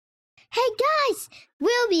Hey guys,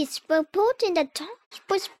 we'll be supporting the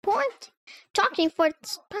Talking for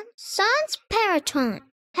Sons Paraton.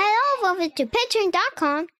 Head over to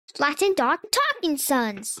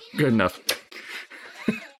patreon.com/talkingsons. Good enough.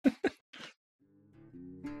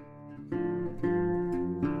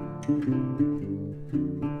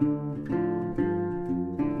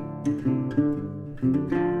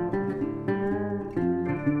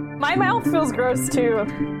 My mouth feels gross too.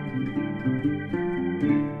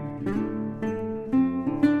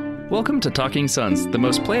 Welcome to Talking Sons, the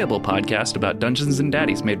most playable podcast about Dungeons and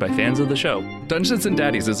Daddies made by fans of the show. Dungeons and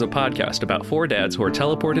Daddies is a podcast about 4 dads who are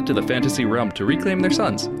teleported to the fantasy realm to reclaim their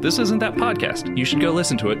sons. This isn't that podcast. You should go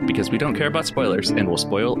listen to it because we don't care about spoilers and will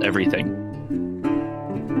spoil everything.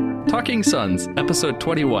 Talking Sons, episode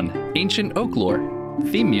 21, Ancient Oak Lore.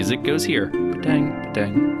 Theme music goes here. Ba-dang,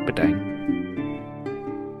 ba-dang, ba-dang.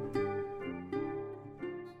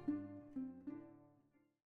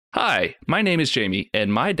 Hi, my name is Jamie,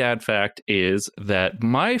 and my dad fact is that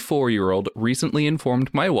my 4-year-old recently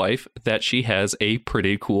informed my wife that she has a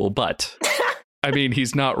pretty cool butt. I mean,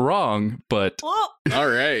 he's not wrong, but All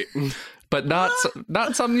right. but not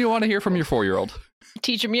something you want to hear from your 4-year-old.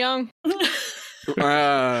 Teach him young.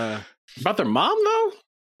 About their mom, though?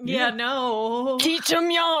 Yeah, no. Teach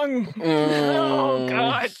him young. Oh,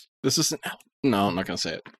 God. This isn't... No, I'm not going to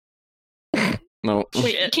say it. No.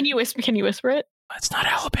 Wait, can you whisper it? It's not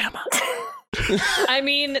Alabama. I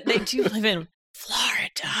mean, they do live in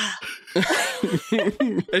Florida.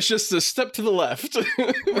 It's just a step to the left.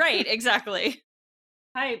 Right, exactly.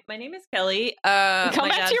 Hi, my name is Kelly. Come my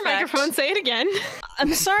back dad to your fact- microphone. Say it again.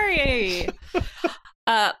 I'm sorry.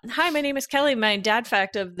 Hi, my name is Kelly. My dad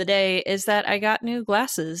fact of the day is that I got new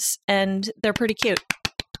glasses, and they're pretty cute.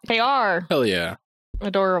 They are Hell yeah.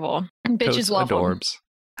 adorable. Bitches Totes love them. adorbs.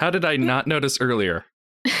 How did I not notice earlier?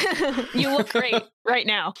 You look great right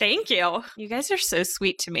now. Thank you. You guys are so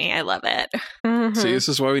sweet to me. I love it. See, this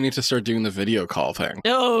is why we need to start doing the video call thing.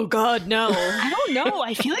 Oh, God, no. I don't know.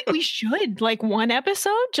 I feel like we should. Like one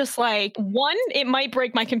episode, just like one, it might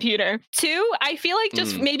break my computer. 2, I feel like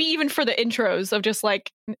just maybe even for the intros of just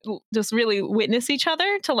like, just really witness each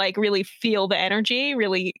other to like really feel the energy,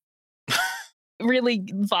 really, really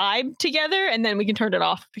vibe together. And then we can turn it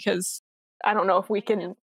off because I don't know if we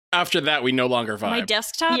can. After that, we no longer vibe. My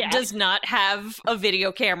desktop Yeah. does not have a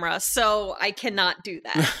video camera, so I cannot do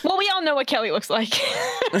that. Well, we all know what Kelly looks like.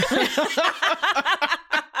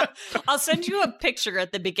 I'll send you a picture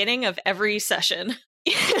at the beginning of every session.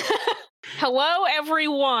 Hello,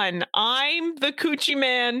 everyone. I'm the Coochie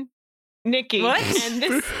Man, Nikki. What? And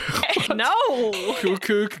this, No.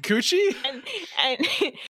 Cuckoo, coochie? and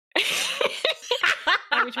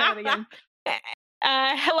let me try that again.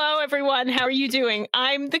 Hello, everyone. How are you doing?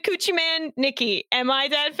 I'm the Coochie Man, Nikki, and my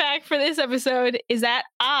dad fact for this episode is that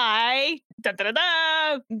I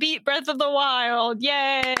beat Breath of the Wild.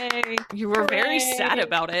 Yay! You were very Hooray. sad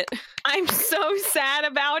about it. I'm so sad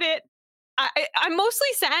about it. I'm mostly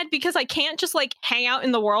sad because I can't just like hang out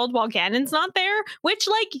in the world while Ganon's not there, which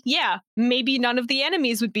like, yeah, maybe none of the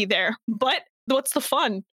enemies would be there, but what's the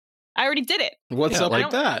fun? I already did it. What's Yeah, up like-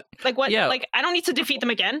 with that? Like what? Yeah. Like I don't need to defeat them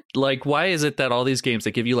again. Like, why is it that all these games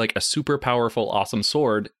that give you like a super powerful, awesome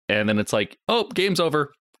sword, and then it's like, oh, game's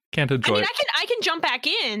over, can't enjoy I mean, it. I can jump back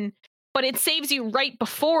in, but it saves you right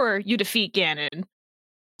before you defeat Ganon.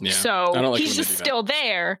 Yeah. So I don't like he's when they just do that. still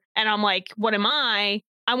there, and I'm like, what am I?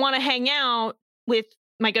 I want to hang out with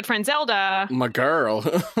my good friend Zelda My girl.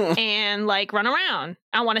 and like run around.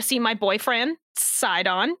 I want to see my boyfriend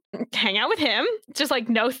Sidon, hang out with him. Just like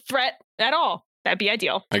no threat at all. That'd be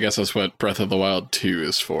ideal. I guess that's what Breath of the Wild 2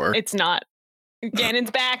 is for. It's not.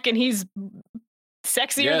 Ganon's back and he's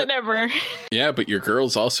sexier Yeah. than ever. Yeah, but your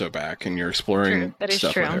girl's also back and you're exploring True. That is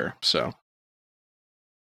stuff true. with her. So,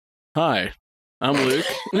 hi, I'm Luke.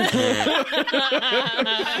 There's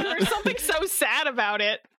something so sad about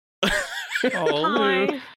it.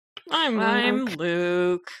 Hi, I'm I'm Luke.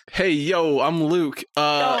 Luke. Hey, yo, I'm Luke.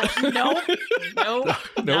 Nope. Nope. Nope.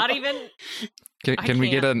 Not even. I Can we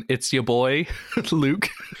get can't. an "It's your boy, Luke"?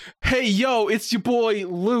 Hey, yo, it's your boy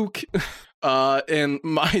Luke. And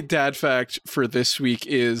my dad fact for this week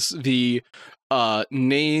is the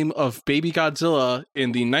name of Baby Godzilla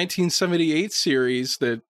in the 1978 series,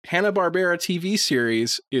 the Hanna-Barbera TV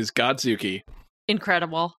series, is Godzuki.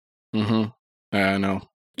 Incredible. Mm-hmm. I know.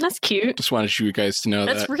 That's cute. Just wanted you guys to know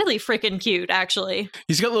That's that. really freaking cute, actually.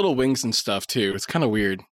 He's got little wings and stuff, too. It's kind of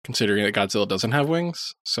weird, considering that Godzilla doesn't have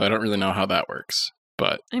wings. So I don't really know how that works.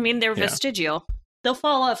 But, I mean, they're Yeah. vestigial. They'll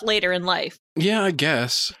fall off later in life. yeah, I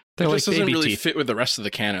guess. They're It like just doesn't baby really teeth. fit with the rest of the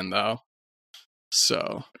canon, though.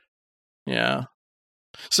 So, yeah.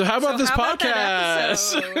 So how about this how about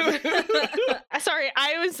podcast? that episode? Sorry,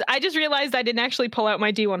 I just realized I didn't actually pull out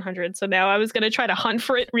my D100, so now I was going to try to hunt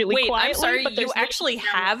for it really Wait, quietly. I'm sorry, but you there's no- actually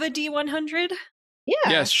have a D100? Yeah.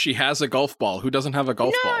 Yes, she has a golf ball. Who doesn't have a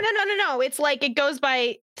golf ball? No. It's like it goes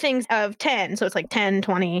by things of 10, so it's like 10,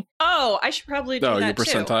 20. Oh, I should probably do No, that your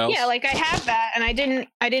too. percentiles. Yeah, like I have that, and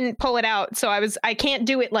I didn't pull it out, so I can't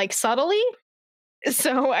do it like subtly.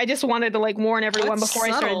 So I just wanted to like warn everyone What's before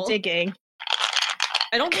I subtle? started digging.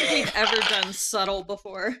 I don't think we've ever done subtle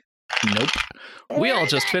before. Nope. We all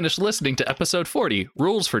just finished listening to episode 40,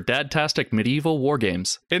 Rules for Dadtastic Medieval War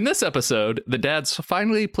Games. In this episode, the dads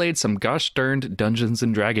finally played some gosh darned Dungeons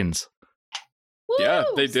and Dragons. Yeah,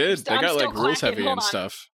 Woo! they did. They I'm got still like rules clacking. heavy Hold and on.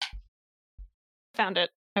 stuff. Found it.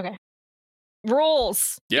 Okay.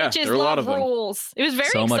 Rules. Yeah, Bitches there are a lot love of them. rules. It was very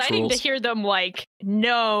So much exciting to rules. hear them like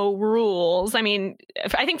no rules. I mean,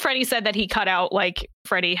 I think Freddie said that he cut out like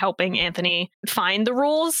Freddie helping Anthony find the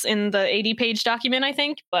rules in the 80-page document, I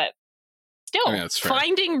think, but still I mean, that's fair.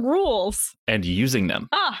 finding rules. And using them.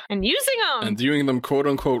 And using them And doing them quote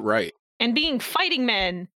unquote right. and being fighting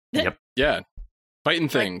men. Yeah. Fighting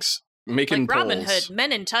things. Making Like Robin polls. Hood,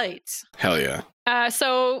 men in tights. Hell yeah.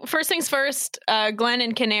 So first things first, Glenn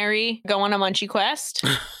and Canary go on a munchie quest,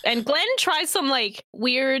 and Glenn tries some like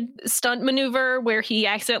weird stunt maneuver where he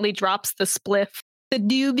accidentally drops the spliff, the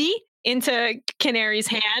doobie, into Canary's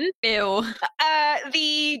hand. Ew.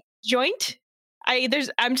 The joint.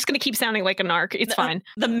 I'm just gonna keep sounding like a narc. It's fine.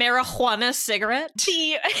 The marijuana cigarette.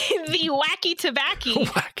 The wacky tobacco.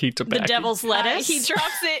 Wacky tobacco. The devil's lettuce. He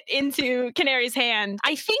drops it into Canary's hand.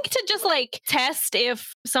 I think to just like test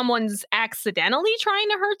if someone's accidentally trying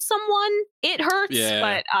to hurt someone, it hurts. Yeah.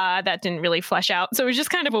 But that didn't really flesh out. So it was just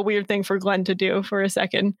kind of a weird thing for Glenn to do for a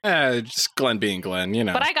second. Just Glenn being Glenn, you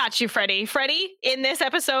know. But I got you, Freddie. Freddie in this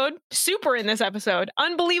episode, super in this episode,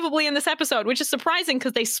 unbelievably in this episode, which is surprising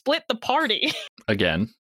because they split the party Again.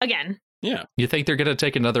 again. Yeah. You think they're going to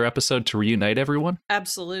take another episode to reunite everyone?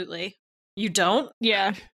 Absolutely. You don't?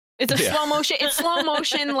 Yeah. It's a Yeah. slow motion. It's slow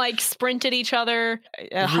motion, like sprint at each other,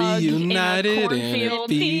 a hug Reunited in a and it cornfield.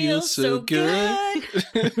 feels so good.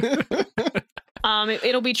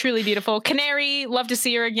 It'll be truly beautiful. Canary, love to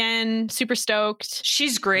see her again. Super stoked.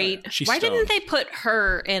 She's great. She's Why didn't stoned. they put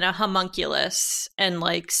her in a homunculus and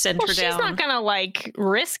like send Well, her she's down? not gonna like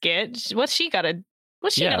risk it. What's she gotta?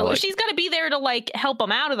 Yeah, like- She's gotta be there to like help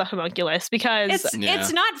him out of the homunculus because. Yeah.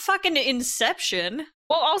 It's not fucking Inception.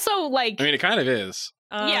 well, also like I mean, it kind of is.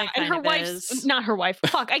 yeah, It and her kind of wife's is. not her wife.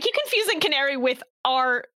 Fuck, I keep confusing Canary with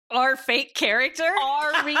our fake character.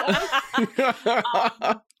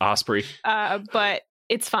 Osprey. but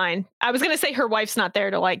it's fine. I was gonna say her wife's not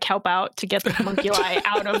there to like help out to get the homunculi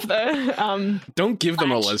out of the Don't give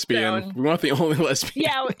them a Latch lesbian. stone. We want the only lesbian.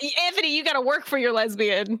 yeah, Anthony, you gotta work for your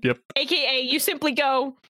lesbian. Yep. AKA you simply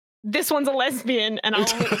go, this one's a lesbian and I'll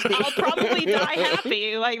probably die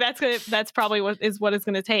happy. Like that's probably what it's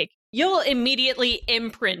gonna take. You'll immediately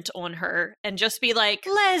imprint on her and just be like,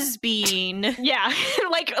 lesbian. Yeah.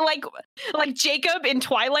 like Jacob in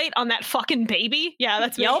Twilight on that fucking baby. Yeah,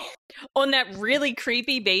 that's me. Yep. On that really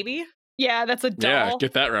creepy baby. Yeah, that's a doll. Yeah,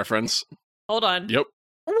 get that reference. Hold on. Yep.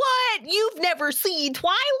 What? You've never seen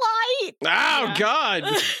Twilight? Oh, Yeah. God.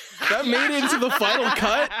 That made it into the final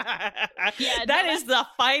cut? Yeah, That no, is the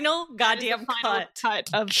final that is the goddamn final cut. cut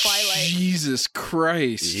of Twilight. Jesus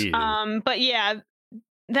Christ. Yeah. But yeah,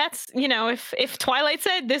 that's if Twilight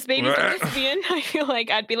said this baby's a lesbian, I feel like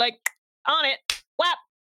I'd be like on it. Whap,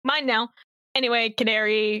 mine now. Anyway,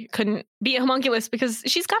 Canary couldn't be a homunculus because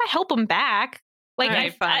she's got to help him back. Like,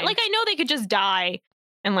 Alright, fine. I know they could just die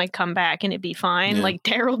and like come back and it'd be fine, Yeah. like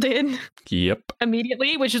Daryl did Yep.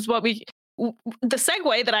 immediately, which is what the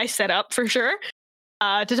segue that I set up for sure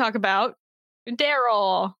to talk about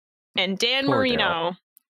Daryl and Dan Poor Marino.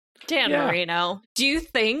 Dan Yeah. Marino. Do you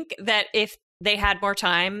think that if they had more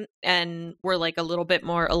time and were like a little bit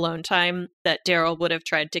more alone time, that Daryl would have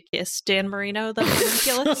tried to kiss Dan Marino, the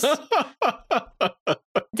homunculus?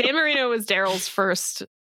 Dan Marino was Daryl's first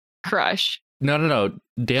crush. No.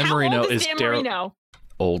 Dan How Marino old is is Dan Daryl. Marino?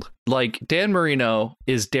 Old. Like, Dan Marino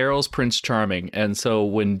is Daryl's Prince Charming. And so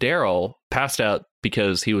when Daryl passed out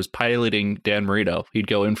because he was piloting Dan Marino, he'd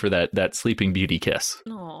go in for that Sleeping Beauty kiss.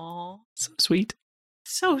 Aw, So sweet.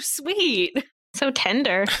 so sweet. So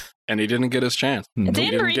tender. And he didn't get his chance. Nope.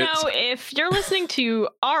 Dan didn't Marino, get- if you're listening to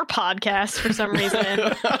our podcast for some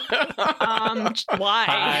reason,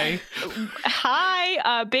 Why?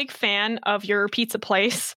 hi, big fan of your pizza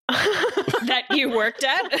place That you worked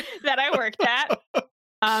at? that I worked at.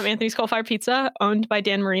 Anthony's Coal Fire Pizza, owned by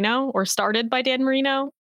Dan Marino or started by Dan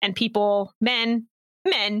Marino. And men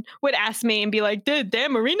men would ask me and be like, did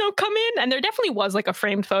Dan Marino come in? And there definitely was like a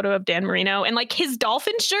framed photo of Dan Marino and like his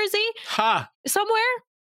Dolphins jersey somewhere.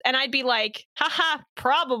 And I'd be like, haha,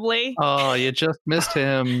 probably. Oh, you just missed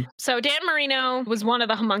him. So Dan Marino was one of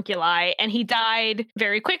the homunculi, and he died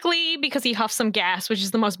very quickly because he huffed some gas, which is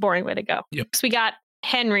the most boring way to go. Yep. So we got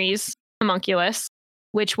Henry's homunculus,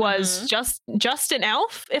 which was just an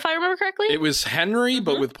elf, if I remember correctly. It was Henry,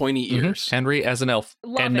 but with pointy ears. Henry as an elf.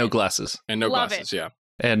 Love and no it. glasses. And no Love glasses, it. yeah.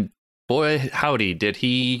 And boy, howdy, did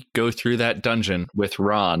he go through that dungeon with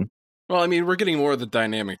Ron. Well, I mean, we're getting more of the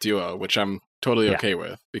dynamic duo, which I'm totally okay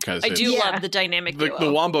with, because I do Yeah. love the dynamic the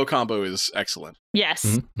duo. Wombo combo is excellent.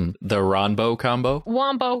 Yes. Mhm. The Ronbo combo.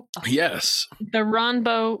 Wombo. Yes. The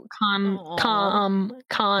Ronbo combo.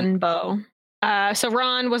 So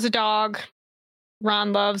Ron was a dog.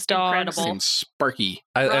 Ron loves dogs. Incredible. Seems Sparky.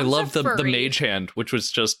 I Ron's a love the furry. mage hand, which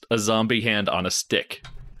was just a zombie hand on a stick.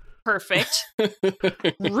 Perfect.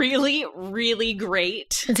 Really, really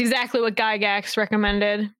great. It's exactly what Gygax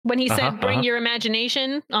recommended when he said, bring uh-huh. your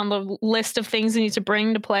imagination on the list of things you need to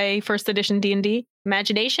bring to play first edition D&D.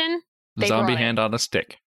 Imagination. They Zombie brought it. hand on a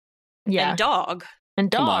stick. Yeah. And dog.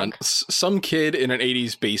 And dog. Come on. Some kid in an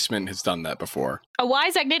 80s basement has done that before. A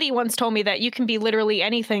wise Agnity once told me that you can be literally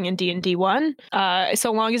anything in D&D 1,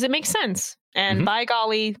 so long as it makes sense. And by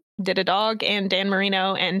golly, did a dog and Dan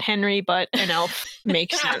Marino and Henry, but an elf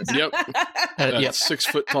makes sense. Yep. That Yep. 6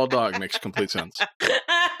 foot tall dog makes complete sense.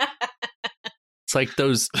 It's like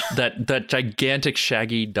that gigantic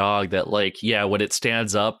shaggy dog that, like, yeah, when it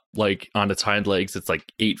stands up, like, on its hind legs, it's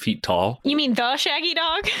like 8 feet tall. You mean the Shaggy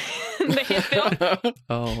Dog? The hit film?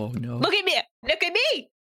 Oh, no. Look at me! Look at me!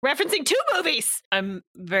 Referencing 2 movies! I'm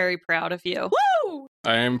very proud of you. Woo!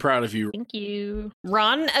 I am proud of you. Thank you.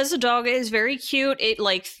 Ron as a dog is very cute. It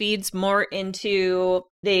like feeds more into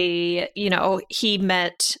the, he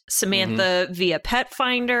met Samantha via Pet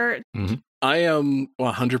Finder. I am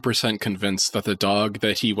 100% convinced that the dog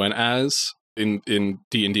that he went as in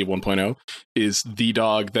D&D 1.0 is the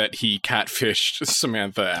dog that he catfished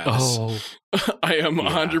Samantha as. Oh, I am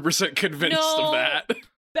 100% convinced of that.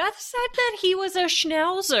 Beth said that he was a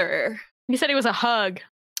schnauzer. He said he was a hug.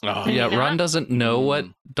 Oh, yeah, Yeah. Ron doesn't know what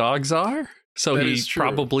dogs are, so That he is true.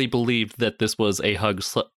 probably believed that this was a hug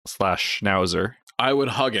slash schnauzer. I would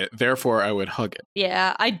hug it. Therefore, I would hug it.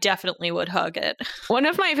 Yeah, I definitely would hug it. One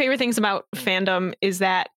of my favorite things about fandom is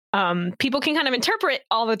that people can kind of interpret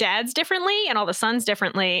all the dads differently and all the sons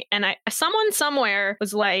differently. And someone somewhere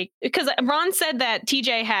was like, because Ron said that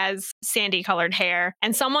TJ has sandy colored hair,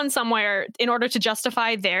 and someone somewhere, in order to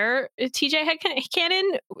justify their TJ headcanon,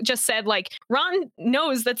 just said like, Ron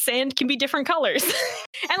knows that sand can be different colors.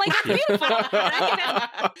 And like, that's beautiful. And I think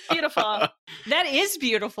that's beautiful. That is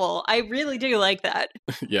beautiful. I really do like that.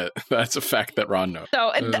 Yeah, that's a fact that Ron knows.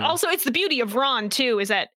 So also, it's the beauty of Ron too, is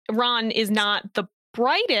that Ron is not the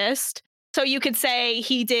brightest. So you could say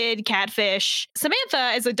he did catfish Samantha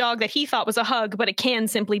as a dog that he thought was a hug, but it can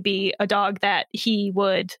simply be a dog that he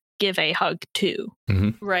would give a hug to.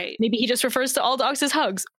 Right. Maybe he just refers to all dogs as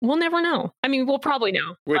hugs. We'll never know. I mean, we'll probably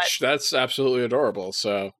know. Which, that's absolutely adorable.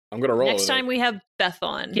 So I'm going to roll Next with time we have Beth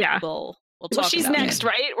on, Yeah. we'll Well, talk she's about next,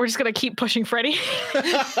 right? We're just going to keep pushing Freddie.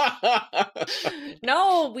 it.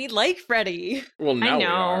 No, we like Freddie. Well, now we know.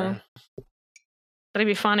 are. That'd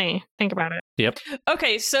be funny. Think about it.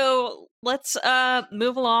 Okay, so let's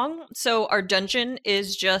move along. So our dungeon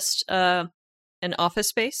is just an office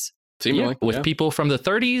space. Seemingly. With yeah. people from the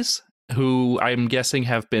 30s who I'm guessing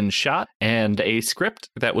have been shot, and a script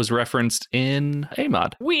that was referenced in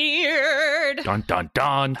AMOD. Weird. Dun dun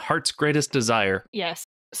dun, Heart's Greatest Desire. Yes.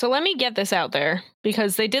 So let me get this out there,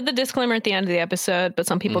 because they did the disclaimer at the end of the episode, but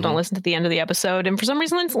some people don't listen to the end of the episode. And for some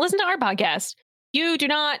reason, listen to our podcast. You do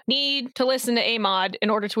not need to listen to AMOD in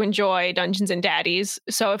order to enjoy Dungeons and Daddies.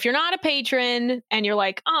 So if you're not a patron and you're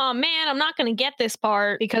like, oh man, I'm not going to get this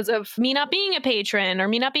part because of me not being a patron or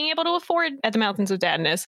me not being able to afford At the Mountains of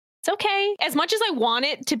Dadness, it's okay. As much as I want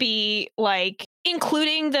it to be like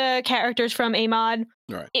including the characters from AMOD,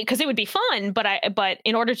 Right. because it would be fun, but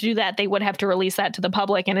in order to do that, they would have to release that to the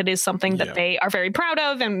public, and it is something that they are very proud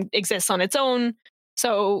of and exists on its own.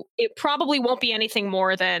 So it probably won't be anything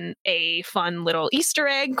more than a fun little Easter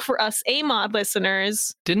egg for us AMOD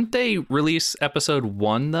listeners. Didn't they release episode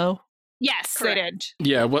 1 though? Yes, they did.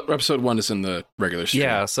 Yeah, what episode 1 is in the regular stream.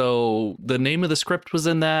 Yeah, so the name of the script was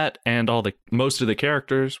in that, and most of the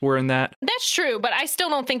characters were in that. That's true, but I still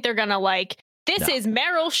don't think they're gonna like, this is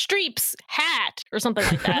Meryl Streep's hat or something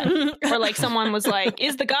like that. Or like someone was like,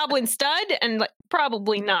 is the goblin stud? And like,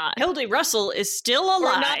 probably not. Hildy Russell is still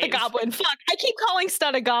alive. Or not the goblin. Fuck, I keep calling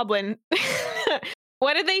stud a goblin.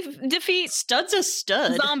 What did they defeat? Stud's a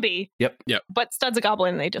stud. Zombie. Yep. But Stud's a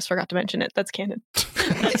goblin. They just forgot to mention it. That's canon.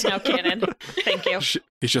 That's now canon. Thank you.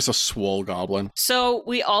 He's just a swole goblin. So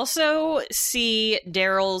we also see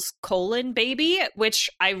Daryl's colon baby, which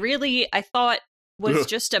I thought was Ugh.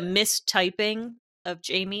 just a mistyping of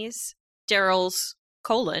Jamie's. Daryl's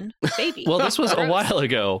colon baby. Well, this was a while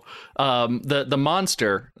ago. The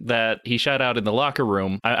monster that he shot out in the locker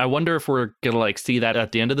room. I wonder if we're gonna like see that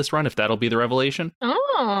at the end of this run, if that'll be the revelation.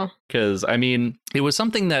 Oh. Because I mean, it was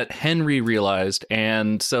something that Henry realized,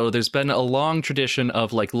 and so there's been a long tradition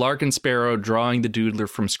of like Larkin Sparrow drawing the doodler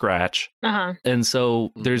from scratch. Uh-huh. And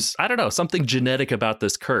so there's, I don't know, something genetic about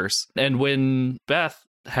this curse. And when Beth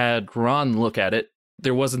had Ron look at it,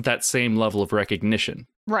 there wasn't that same level of recognition.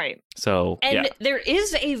 Right. So, And yeah. there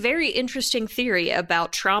is a very interesting theory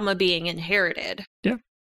about trauma being inherited. Yeah.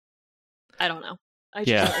 I don't know. I just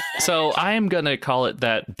Yeah. like that. So I am going to call it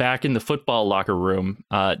that back in the football locker room,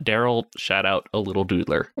 Daryl shot out a little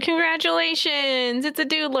doodler. Congratulations. It's a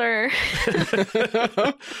doodler.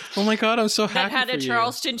 Oh my god, I'm so that happy had for a you.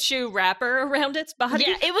 Charleston shoe wrapper around its body.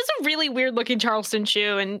 Yeah, it was a really weird looking Charleston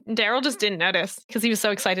shoe, and Daryl just didn't notice because he was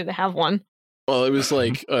so excited to have one. Well, it was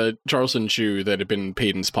like a Charleston shoe that had been in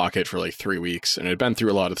Peyton's pocket for like 3 weeks, and it had been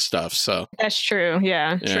through a lot of stuff, so... That's true,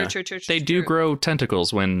 yeah. Yeah. True. They do grow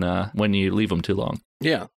tentacles when you leave them too long.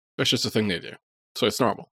 Yeah, that's just a thing they do. So it's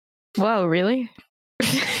normal. Whoa, really?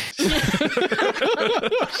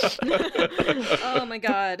 Oh my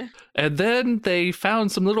god. And then they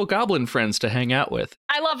found some little goblin friends to hang out with.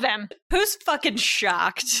 I love them. Who's fucking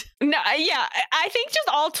shocked? No, yeah, I think just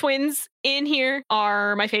all twins in here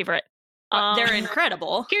are my favorite. They're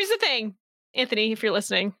incredible. Here's the thing, Anthony, if you're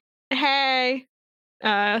listening. Hey,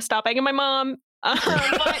 stop begging my mom.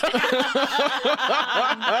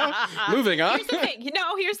 Moving on. Here's the thing.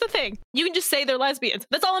 Here's the thing. You can just say they're lesbians.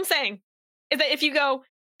 That's all I'm saying. Is that if you go,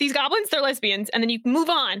 these goblins, they're lesbians, and then you can move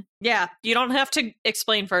on. Yeah, you don't have to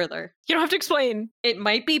explain further. You don't have to explain. It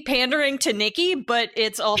might be pandering to Nikki, but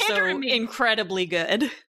it's also Pander to me. incredibly good.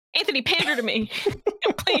 Anthony, pander to me.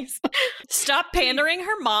 Please. Stop pandering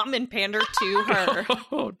her mom and pander to her.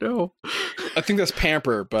 Oh, no. I think that's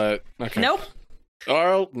pamper, but... Okay. Nope.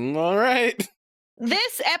 All right.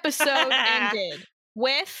 This episode ended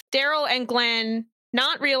with Daryl and Glenn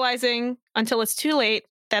not realizing until it's too late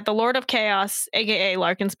that the Lord of Chaos, aka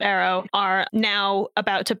Larkin Sparrow, are now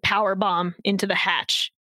about to power bomb into the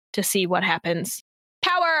hatch to see what happens.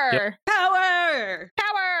 Power! Yep. Power!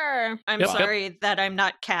 Power! I'm Yep. sorry that I'm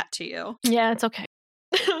not cat to you. Yeah, it's okay.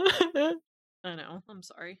 I know. I'm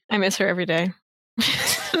sorry. I miss her every day.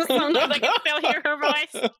 Sometimes I can still hear her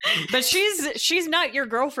voice. But she's not your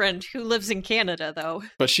girlfriend who lives in Canada, though.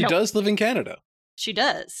 But she Nope. does live in Canada. She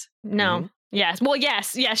does. No. Yes. Well,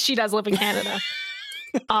 yes, she does live in Canada.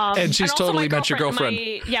 And she's also totally my met your girlfriend.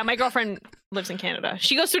 my girlfriend lives in Canada.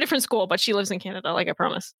 She goes to a different school, but she lives in Canada, like I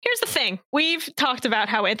promised. Here's the thing. We've talked about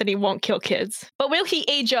how Anthony won't kill kids, but will he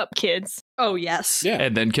age up kids Oh, yes. Yeah.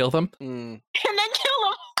 And then kill them? Mm. and then kill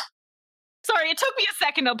them? Sorry, it took me a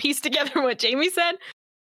second to piece together what Jamie said,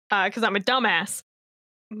 because I'm a dumbass.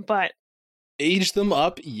 But Age them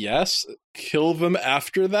up, yes. Kill them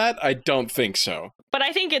after that? I don't think so.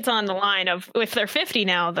 I think it's on the line of if they're 50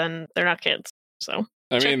 now, then they're not kids. So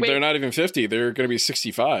I Check, mean, wait. they're not even 50. They're going to be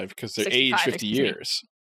 65 because they're 65, aged 50 excuse me. years.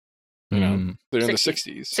 You know, Mm. they're in the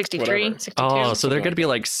 60, 60s. 63, whatever. 62. Oh, so they're going to be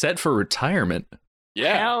like set for retirement.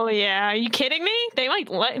 Yeah. Hell yeah. Are you kidding me? They might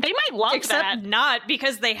love Except that. not,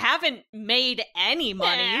 because they haven't made any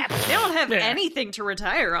money. Yeah. They don't have Yeah. anything to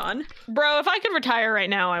retire on. Bro, if I could retire right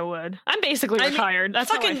now, I would. I'm basically I mean, retired. That's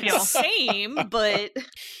how I Fucking feel. same, but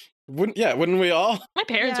Wouldn't we all? My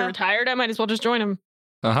parents Yeah. are retired. I might as well just join them.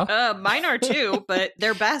 Uh-huh. mine are too, but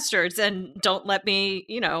they're bastards and don't let me,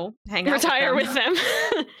 hang out Retire with with them.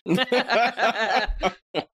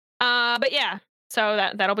 But yeah,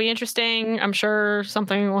 so that'll be interesting. I'm sure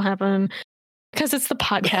something will happen because it's the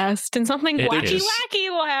podcast, and something It wacky is.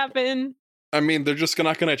 will happen. I mean, they're just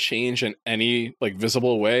not going to change in any like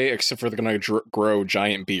visible way, except for they're going to grow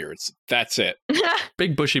giant beards. That's it.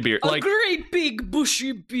 Big bushy beard. A Like, great big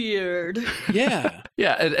bushy beard. Yeah.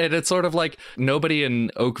 yeah, and it's sort of like nobody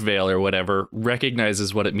in Oakvale or whatever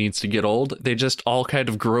recognizes what it means to get old. They just all kind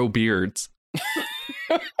of grow beards.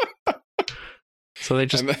 So they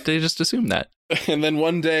just assume that. And then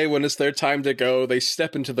one day when it's their time to go, they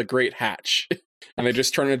step into the great hatch and they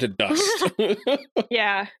just turn into dust.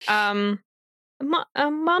 Yeah.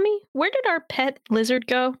 Mommy, where did our pet lizard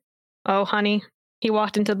go? Oh, honey, he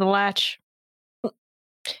walked into the latch.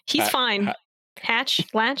 He's fine. Hatch,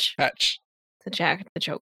 latch. Hatch. The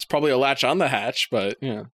joke. It's probably a latch on the hatch, but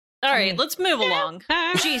yeah. All right, let's move along.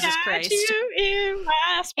 Jesus Christ. You in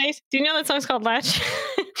my space. Do you know that song's called Latch?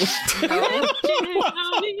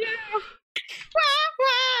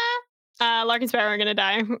 Lark and Sparrow are gonna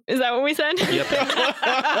die. Is that what we said? Yep.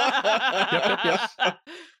 Yep.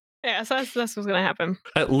 Yeah, so that's what's gonna happen.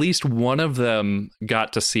 At least one of them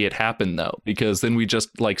got to see it happen, though, because then we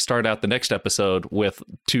just like start out the next episode with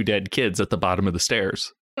 2 dead kids at the bottom of the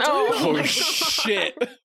stairs. Oh shit.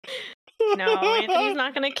 No, Anthony's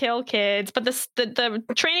not gonna kill kids, but the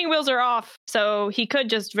training wheels are off, so he could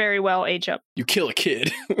just very well age up. You kill a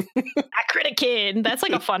kid. I crit a kid. That's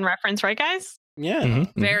like a fun reference, right, guys? Yeah.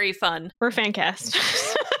 Mm-hmm. Very fun. We're fan cast.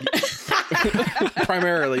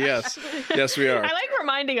 Primarily, yes. Yes, we are. I like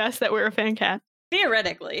reminding us that we're a fan cast.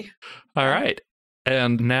 Theoretically. All right.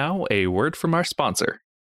 And now a word from our sponsor.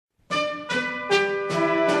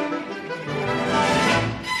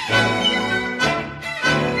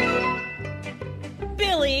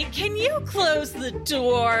 Billy, can you close the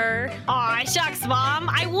door? Aw, shucks, Mom.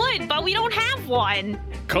 I would, but we don't have one.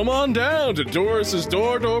 Come on down to Doris's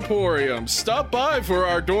Doorporium. Stop by for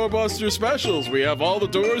our doorbuster specials. We have all the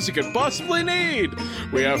doors you could possibly need.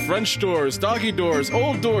 We have French doors, doggy doors,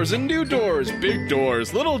 old doors, and new doors. Big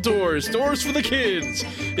doors, little doors, doors for the kids.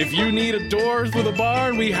 If you need a door for the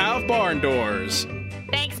barn, we have barn doors.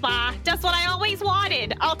 Thanks, Ma. Just what I always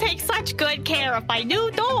wanted. I'll take such good care of my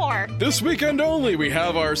new door. This weekend only, we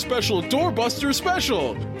have our special Doorbuster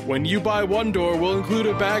special. When you buy one door, we'll include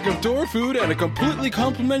a bag of door food and a completely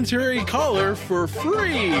complimentary collar for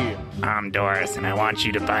free. I'm Doris, and I want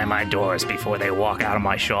you to buy my doors before they walk out of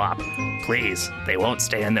my shop. Please, they won't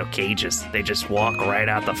stay in their cages. They just walk right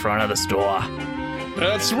out the front of the store.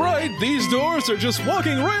 That's right, these doors are just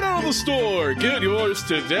walking right out of the store. Get yours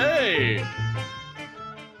today.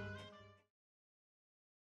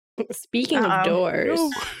 Speaking of doors,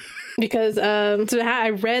 because so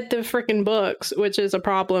I read the freaking books, which is a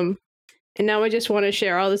problem, and now I just want to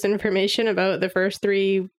share all this information about the first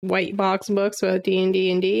 3 white box books about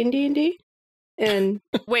D&D and D&D. And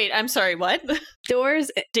Wait, I'm sorry, what?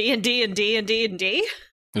 doors, D&D and D&D and D?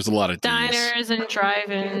 There's a lot of D's. Diners and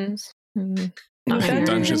drive-ins.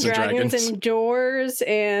 Dungeons and Dragons. and doors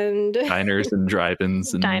and Diners and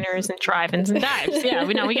drive-ins. And... Diners and drive-ins and dives. Yeah,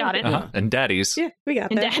 we know, we got it. Uh-huh. And daddies. yeah, we got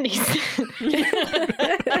And that. daddies.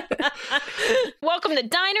 Welcome to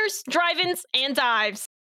Diners, Drive-ins, and Dives.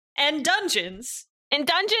 And dungeons. And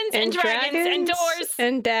Dungeons and Dragons and Doors.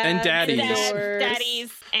 and dads And daddies. and doors.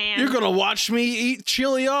 Daddies and You're gonna watch me eat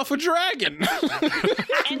chili off a dragon.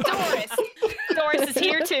 and Doris. Doris is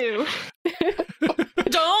here too.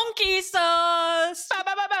 Donkey sauce. Ba,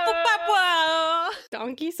 ba, ba, ba. Ba-ba-ba.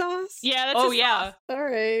 Donkey sauce. Yeah, that's Oh, his yeah. sauce. All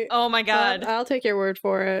right. Oh, my God. I'll take your word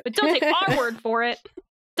for it. But don't take our word for it.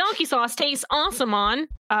 Donkey sauce tastes awesome on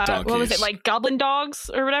what was Donkeys. it, like goblin dogs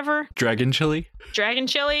or whatever? Dragon chili. Dragon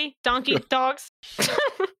chili, donkey dogs.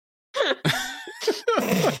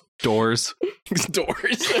 Doors.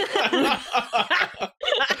 Doors.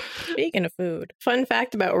 Speaking of food, fun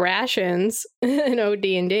fact about rations in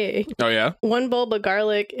OD&D: Oh yeah. 1 bulb of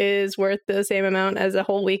garlic is worth the same amount as a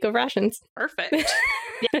whole week of rations. Perfect.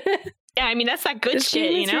 Yeah, I mean that's that good This shit,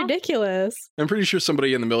 game you is know. ridiculous. I'm pretty sure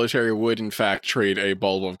somebody in the military would, in fact, trade a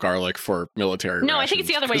bulb of garlic for military No, rations. I think it's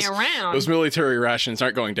the other way 'cause around. Those military rations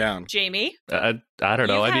aren't going down. Jamie, I don't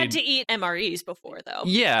know. you've I had mean, to eat MREs before, though.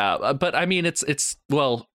 yeah, but I mean, it's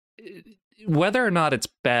well, whether or not it's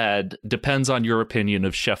bad depends on your opinion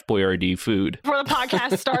of Chef Boyardee food. Before the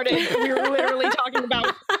podcast started, we were literally talking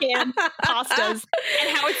about canned pastas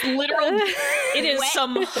and how it's literal. It is wet,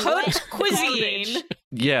 some haute cuisine.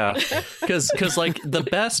 Yeah, because like the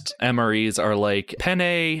best MREs are like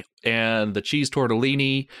penne and the cheese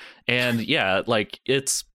tortellini, and yeah, like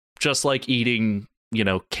it's just like eating, you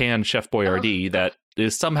know, canned Chef Boyardee that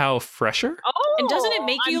is somehow fresher. Oh, And doesn't it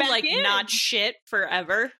make I'm you, back like, in. not shit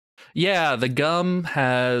forever? Yeah, the gum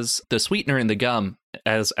has the sweetener in the gum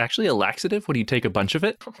as actually a laxative when you take a bunch of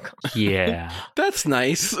it. Oh, God. Yeah. That's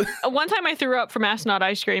nice. One time I threw up from astronaut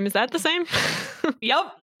ice cream. Is that the same?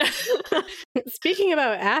 Yup. Speaking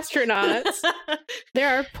about astronauts,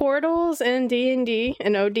 there are portals in D&D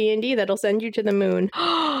and OD&D that'll send you to the moon.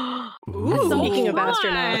 Speaking of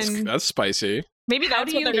astronauts. That's spicy. Maybe How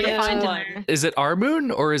that's do what they're you going to get find in one? there. Is it our moon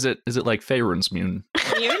or is it like Faerun's moon?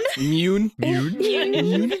 Immune? Mune.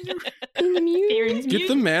 Mune. Get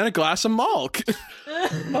the man a glass of milk.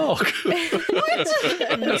 Malk.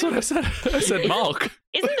 That's what I said. I said Malk.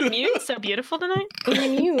 Isn't the mute so beautiful tonight?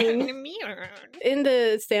 In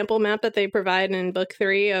the sample map that they provide in book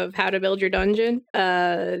 3 of how to build your dungeon,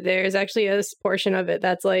 there's actually a portion of it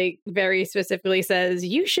that's like very specifically says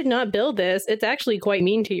you should not build this. It's actually quite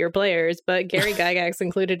mean to your players, but Gary Gygax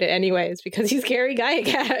included it anyways because he's Gary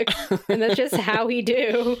Gygax, and that's just how he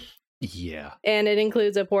do. Yeah. And it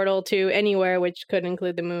includes a portal to anywhere, which could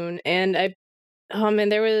include the moon. And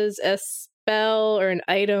there was a spell or an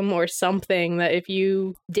item or something that if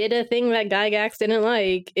you did a thing that Gygax didn't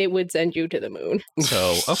like, it would send you to the moon.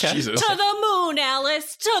 So, okay. Jesus. To the moon,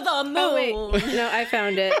 Alice! To the moon! Oh, wait. No, I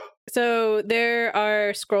found it. So there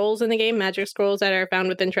are scrolls in the game, magic scrolls that are found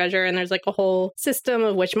within treasure, and there's like a whole system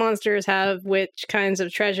of which monsters have which kinds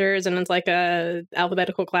of treasures, and it's like a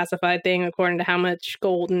alphabetical classified thing according to how much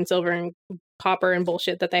gold and silver and copper and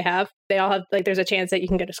bullshit that they have. They all have, like, there's a chance that you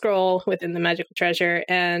can get a scroll within the magical treasure,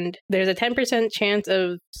 and there's a 10% chance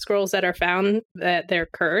of scrolls that are found that they're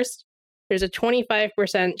cursed. There's a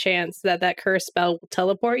 25% chance that that curse spell will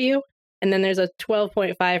teleport you, and then there's a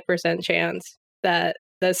 12.5% chance that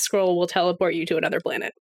the scroll will teleport you to another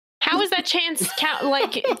planet. How is that chance count?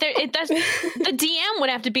 Like, the DM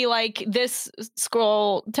would have to be like, this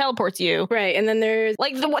scroll teleports you. Right, and then there's...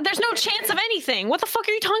 Like, there's no chance of anything. What the fuck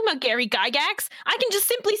are you talking about, Gary Gygax? I can just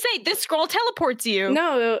simply say, this scroll teleports you.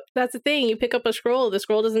 No, that's the thing. You pick up a scroll. The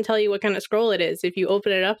scroll doesn't tell you what kind of scroll it is. If you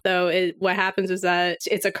open it up, though, what happens is that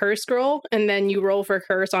it's a curse scroll, and then you roll for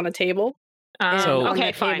curse on a table. So- on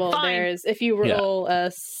okay, that table, fine. there's if you roll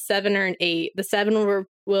a 7 or an 8, the 7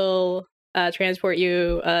 will transport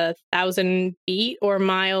you 1,000 feet or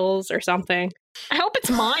miles or something. I hope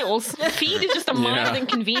it's miles. Feet is just a mild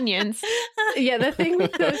inconvenience. Yeah, the thing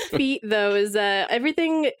with the feet, though, is that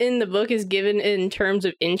everything in the book is given in terms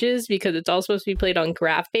of inches because it's all supposed to be played on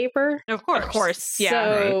graph paper. Of course. Of course, yeah.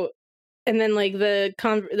 So, and then like the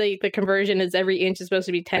conversion is every inch is supposed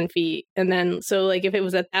to be 10 feet, and then so like if it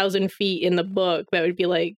was 1,000 feet in the book, that would be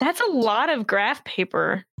like That's a lot of graph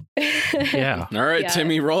paper. Yeah. All right, Yeah.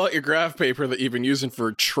 Timmy, roll out your graph paper that you've been using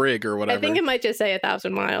for trig or whatever. I think it might just say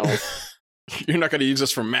 1,000 miles. You're not going to use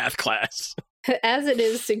this for math class. As it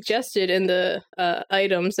is suggested in the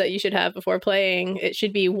items that you should have before playing, it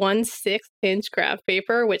should be 1/6 inch graph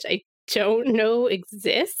paper, which I don't know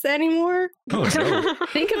exists anymore. Oh, no.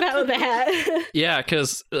 Think about that. Yeah,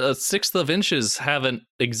 because 1/6 of inches haven't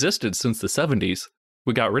existed since the 70s.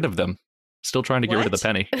 We got rid of them. Still trying to get rid of the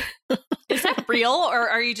penny. Is that real, or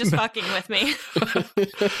are you just fucking with me?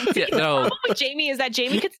 Yeah, no. With Jamie is that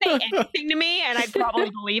Jamie could say anything to me and I'd probably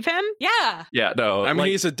believe him. Yeah. Yeah, no. I mean,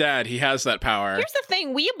 like- he's a dad. He has that power. Here's the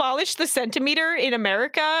thing. We abolished the centimeter in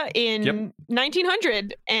America in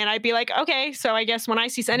 1900. And I'd be like, okay, so I guess when I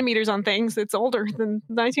see centimeters on things, it's older than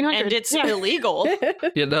 1900. And it's illegal.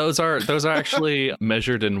 yeah, those are actually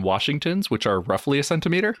measured in Washingtons, which are roughly a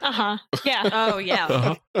centimeter. Uh-huh. Yeah. Oh,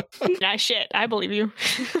 yeah. Nah, shit. I believe you.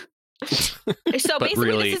 So But basically,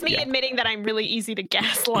 really, this is me yeah. admitting that I'm really easy to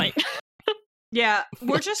gaslight. Yeah.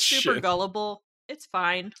 We're just super Shit. gullible. It's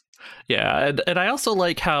fine. Yeah, and I also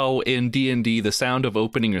like how in D&D the sound of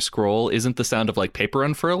opening a scroll isn't the sound of like paper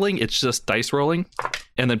unfurling, it's just dice rolling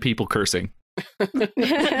and then people cursing.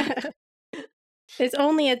 It's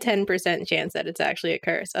only a 10% chance that it's actually a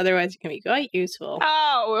curse. Otherwise, it can be quite useful.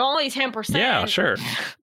 Oh, only 10%. Yeah, sure.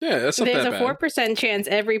 Yeah, that's not There's that a bad. 4% chance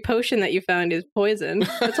every potion that you found is poison.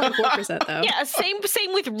 That's only 4% though. Yeah, same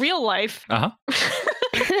with real life. Uh-huh.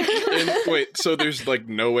 And wait, so there's like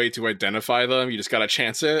no way to identify them? You just gotta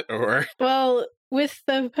chance it, or Well, with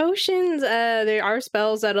the potions, there are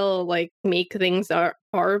spells that'll like make things that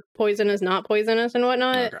are poisonous, not poisonous, and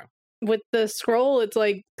whatnot. okay. With the scroll, it's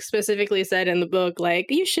like specifically said in the book, like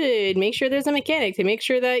you should make sure there's a mechanic to make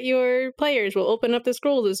sure that your players will open up the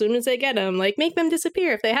scrolls as soon as they get them. Like make them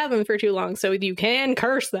disappear if they have them for too long, so you can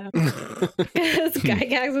curse them. Because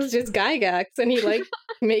Gygax was just Gygax, and he liked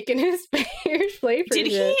making his players play for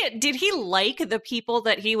shit. Did he like the people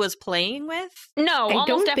that he was playing with? No, I almost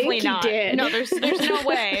don't definitely think he not. did. No, there's no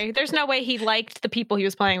way. There's no way he liked the people he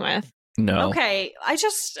was playing with. No. Okay, I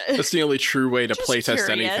just That's the only true way to just playtest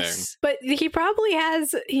anything. curious. But he probably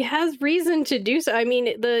has reason to do so. I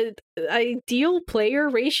mean, the ideal player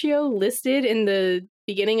ratio listed in the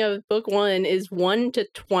beginning of book 1 is 1 to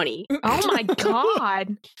 20. Oh my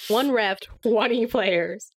god. One ref, 20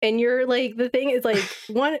 players. And you're like, the thing is like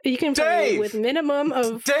one you can play Dave! with minimum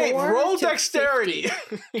of 4 to 50.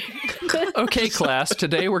 Okay, class,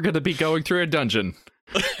 today we're going to be going through a dungeon.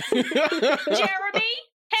 Jeremy?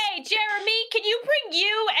 Hey, Jeremy, can you bring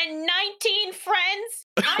you and 19 friends?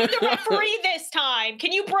 I'm the referee this time.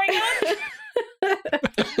 Can you bring them?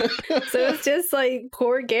 So it's just like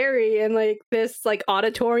poor Gary and like this like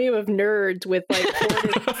auditorium of nerds with like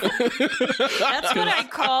That's what I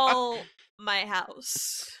call my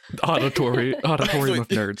house. Auditory of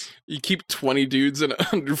nerds. You keep 20 dudes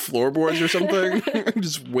under floorboards or something,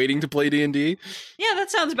 just waiting to play D&D. Yeah, that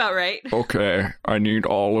sounds about right. Okay, I need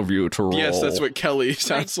all of you to roll. Yes, that's what Kelly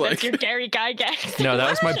sounds like. That's your Gary Gygax. No, that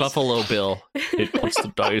was my Buffalo Bill. It puts the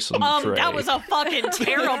dice on the tray. That was a fucking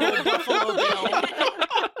terrible Buffalo Bill.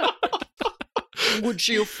 Would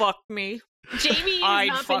you fuck me? Jamie I'd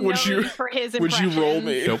has not been Would you- known for his Would you roll impressions.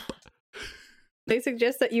 me? Nope. They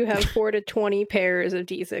suggest that you have 4 to 20 pairs of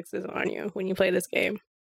D6s on you when you play this game.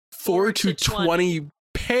 4 to 20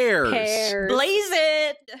 pairs. Blaze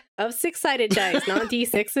it! Of 6-sided dice, not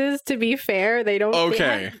D6s, to be fair. They don't...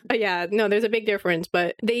 Okay. Yeah, no, there's a big difference,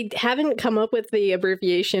 but they haven't come up with the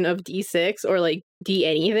abbreviation of D6 or like D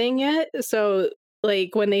anything yet. So,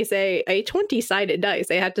 like, when they say a 20-sided dice,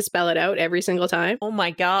 they have to spell it out every single time. Oh my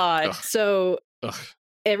god. Ugh. So... Ugh.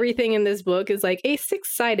 Everything in this book is like a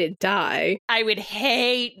 6-sided die. I would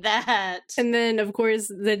hate that. And then, of course,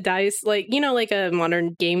 the dice, like, you know, like a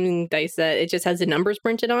modern gaming dice set, it just has the numbers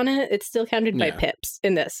printed on it. It's still counted by Yeah. pips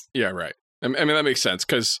in this. Yeah, right. I mean, that makes sense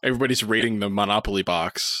because everybody's rating the Monopoly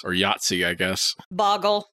box or Yahtzee, I guess.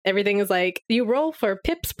 Boggle. Everything is like, you roll for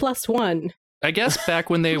pips plus 1. I guess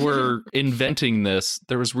back when they were inventing this,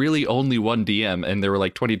 there was really only one DM, and there were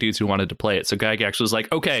like 20 dudes who wanted to play it. So Gygax was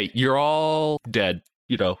like, okay, you're all dead.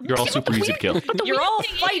 You know, you're all super easy to kill. But the You're weird all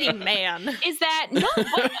thing fighting, man. Is that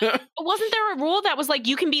wasn't there a rule that was like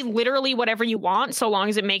you can be literally whatever you want so long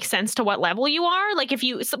as it makes sense to what level you are? Like if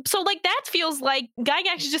you so like that feels like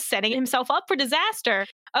Gygax is just setting himself up for disaster.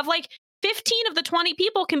 Of like 15 of the 20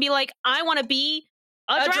 people can be like, I want to be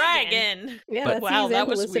a dragon. Yeah, But- that's wow, the that example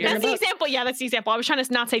was listed in weird. That's the book. example. Yeah, that's the example. I was trying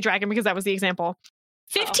to not say dragon because that was the example.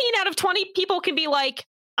 15 out of 20 people can be like,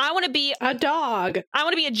 I want to be A dog. I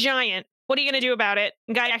want to be a giant. What are you going to do about it?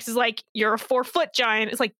 And Gygax is like, you're a 4-foot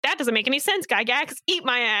giant. It's like, that doesn't make any sense, Gygax. Eat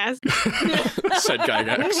my ass. Said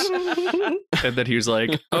Gygax. And then he was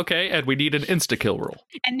like, okay, and we need an insta-kill rule.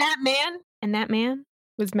 And that man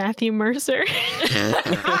was Matthew Mercer.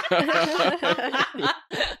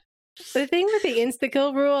 The thing with the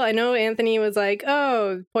insta-kill rule, I know Anthony was like,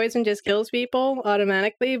 oh, poison just kills people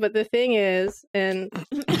automatically, but the thing is, and...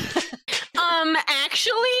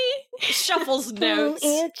 Actually, Shuffles notes.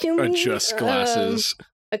 Adjust glasses.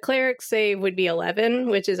 A cleric save would be 11,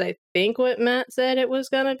 which is, I think, what Matt said it was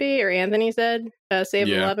going to be, or Anthony said, save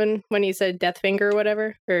Yeah. 11, when he said death finger or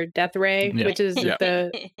whatever, or death ray, Yeah. which is Yeah.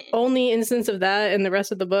 the only instance of that in the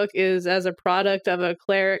rest of the book is as a product of a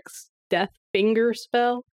cleric's death finger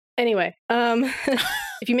spell. Anyway,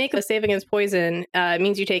 if you make a save against poison, it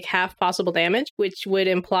means you take half possible damage, which would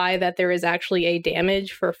imply that there is actually a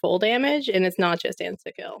damage for full damage, and it's not just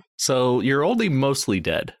insta-kill. So you're only mostly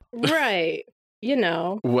dead. Right. You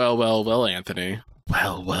know. Well, Anthony.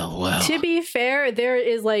 Well. To be fair, there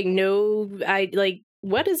is like no,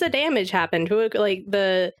 what does the damage happen to it? Like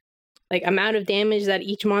the amount of damage that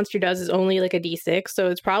each monster does is only like a d6, so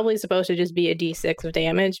it's probably supposed to just be a d6 of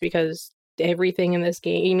damage because everything in this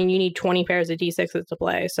game, I mean, you need 20 pairs of d6s to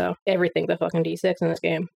play, so everything's a fucking d6 in this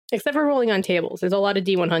game. Except for rolling on tables. There's a lot of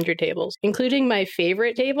d100 tables, including my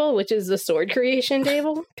favorite table, which is the sword creation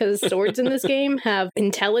table, because swords in this game have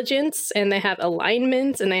intelligence, and they have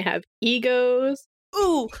alignments, and they have egos.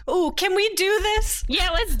 Ooh, can we do this? yeah,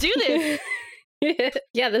 let's do this.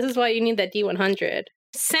 Yeah, this is why you need that d100.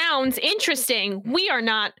 Sounds interesting. We are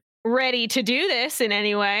not ready to do this in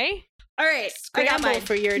any way. All right, I got Scramble mine.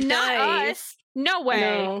 for your Not dice. us. No way.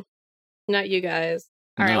 No, not you guys.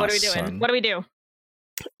 All right, Nah, what are we doing? son. What do we do?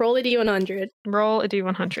 Roll a d100. Roll a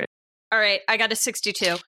d100. All right, I got a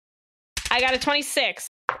 62. I got a 26.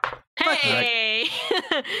 Hey.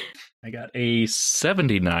 I got a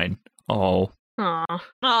 79. Oh. Aw.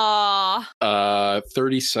 Aw.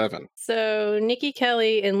 37. So Nikki,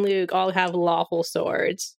 Kelly, and Luke all have lawful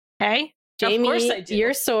swords. Hey. Jamie, course I do.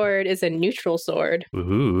 your sword is a neutral sword.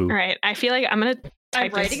 Ooh. All right. I feel like I'm gonna. I'm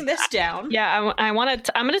type writing this down. Yeah, I want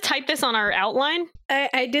to. I'm gonna type this on our outline.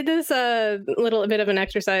 I did this little bit of an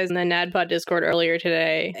exercise in the NADPOD Discord earlier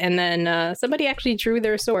today, and then somebody actually drew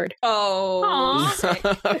their sword. Oh.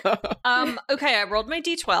 Aw. Okay, I rolled my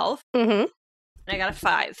d12 Mm-hmm. and I got a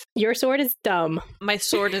 5. Your sword is dumb. My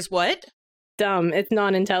sword is what? Dumb. It's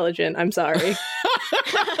non-intelligent. I'm sorry.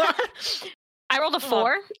 I rolled a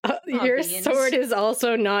 4. Your beans. sword is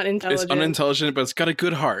also not It's intelligent. unintelligent, but it's got a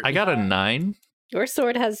good heart. I got a 9. Your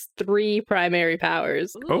sword has 3 primary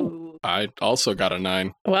powers. Oh. Ooh. I also got a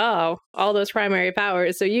 9. Wow, all those primary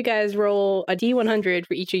powers. So you guys roll a D100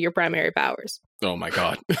 for each of your primary powers. Oh my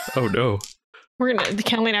god. Oh no.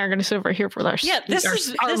 Kelly and I are gonna sit over here for our Yeah, this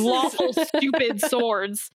is lawful stupid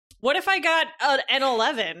swords. What if I got an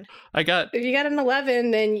 11? If you got an 11,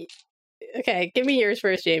 then okay, give me yours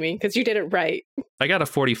first, Jamie, because you did it right. I got a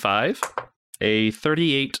 45, a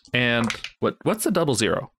 38, and what's the double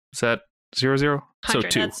zero? Is that 00? So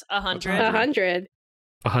 100. 2. That's 100. 100.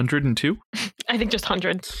 102? I think just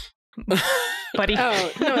 100. Buddy.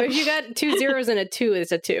 Oh, no, if you got 2 zeros and a 2,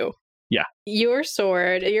 it's a 2. Yeah. Your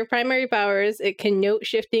sword, your primary powers, it can note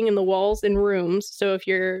shifting in the walls and rooms. So if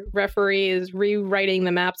your referee is rewriting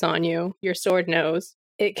the maps on you, your sword knows.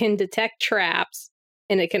 It can detect traps,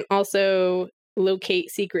 and it can also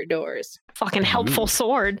locate secret doors. Fucking helpful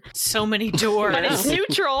sword. So many doors. But it's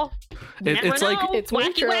neutral. It's like It's wacky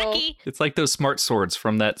neutral. wacky. it's like those smart swords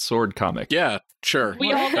from that sword comic. Yeah, sure.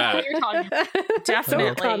 We all know what you're talking about. Definitely.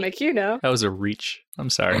 Sword comic, you know. That was a reach. I'm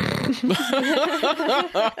sorry.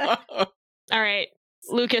 All right,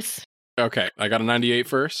 Lucas. Okay, I got a 98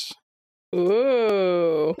 first.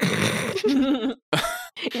 Ooh.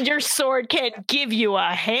 Your sword can give you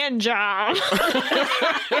a hand job.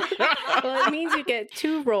 Well, it means you get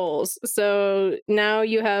 2 rolls. So now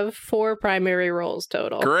you have 4 primary rolls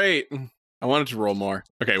total. Great. I wanted to roll more.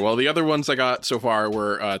 Okay, well, the other ones I got so far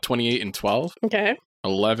were 28 and 12. Okay.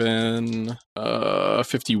 11,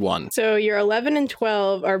 51. So your 11 and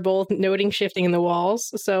 12 are both noting shifting in the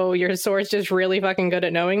walls. So your sword's just really fucking good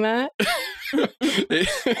at knowing that.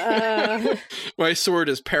 My sword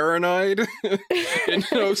is paranoid.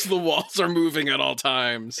 It knows the walls are moving at all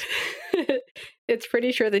times. It's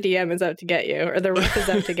pretty sure the DM is out to get you, or the ref is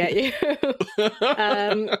out to get you.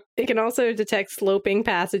 It can also detect sloping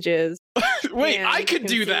passages. Wait, and I it could can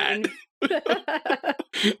do see that.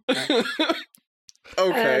 in-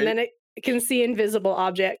 Okay. And then it can see invisible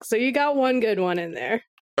objects. So you got one good one in there.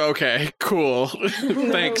 Okay, cool.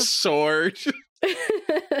 Thanks, sword.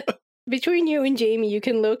 Between you and Jamie, you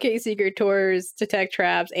can locate secret doors, detect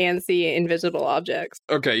traps, and see invisible objects.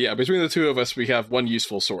 Okay, yeah, between the two of us, we have one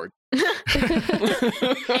useful sword.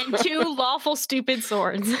 And 2 lawful stupid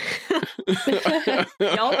swords. Nope.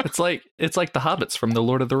 It's like the hobbits from the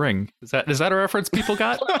Lord of the Ring. Is that a reference people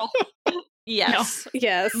got? Yes.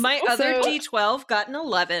 Yes. My other So- D12 got an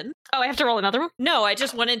 11. Oh, I have to roll another one? No, I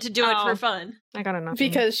just wanted to do it Oh. for fun. I got enough.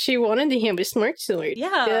 Because she wanted to have a smart sword.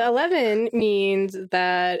 Yeah. The 11 means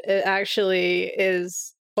that it actually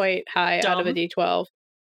is quite high out of a Dumb. D12.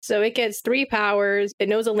 So it gets 3 powers, it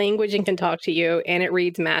knows a language and can talk to you, and it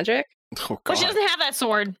reads magic. Oh, But she God. doesn't have that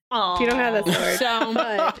sword. Aww. You don't have that sword. So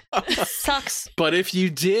But sucks. But if you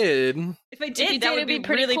did, If I you did, did, that would it'd be be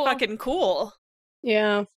pretty really cool. fucking cool.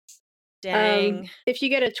 yeah. Dang. If you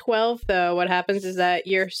get a 12, though, what happens is that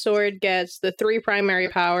your sword gets the 3 primary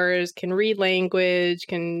powers, can read language,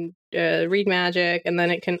 can read magic, and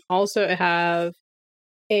then it can also have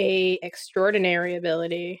a extraordinary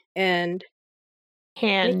ability. And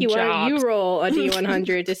Hand Nikki, why don't you jobs roll a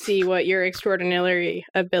D100 to see what your extraordinary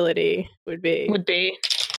ability would be? would be.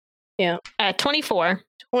 Yeah. 24.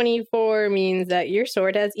 24 means that your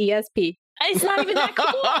sword has ESP. It's not even that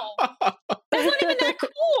cool. That's not even that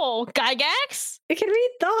cool. Gygax? It can read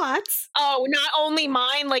thoughts. Oh, not only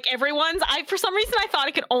mine, like everyone's. For some reason I thought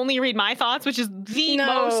it could only read my thoughts, which is the No.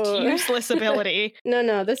 most useless ability.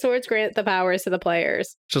 No, the swords grant the powers to the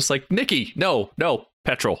players. Just like Nikki, no,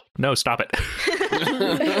 petrol, no, stop it.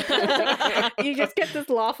 You just get this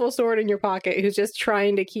lawful sword in your pocket who's just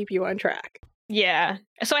trying to keep you on track. Yeah.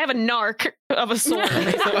 So I have a narc of a sword,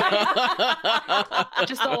 basically.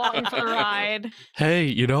 Just along for the ride. Hey,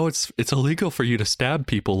 it's illegal for you to stab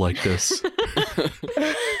people like this.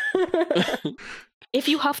 If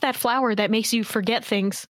you huff that flower that makes you forget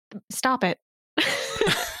things, stop it.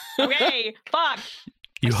 Okay, fuck.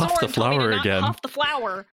 You My huff the sword told me to flower not again. Huff the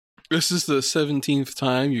flower. this is the 17th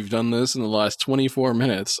time you've done this in the last 24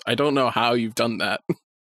 minutes. I don't know how you've done that.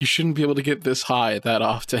 You shouldn't be able to get this high that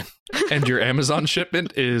often. And your Amazon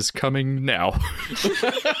shipment is coming now.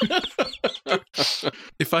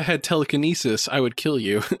 If I had telekinesis, I would kill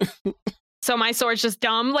you. So my sword's just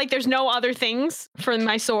dumb. Like there's no other things for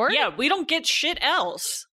my sword. Yeah, we don't get shit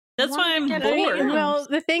else. That's why I'm Get bored. it. Well,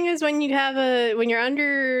 the thing is, when you're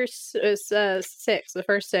under 6, the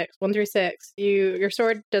first 6, 1 through 6, your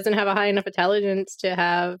sword doesn't have a high enough intelligence to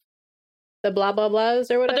have the blah blah blahs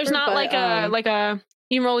or whatever. But there's not like a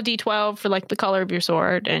you can roll a d12 for like the color of your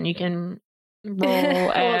sword, and you can roll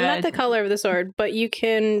well, not the color of the sword, but you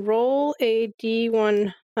can roll a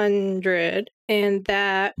D100, and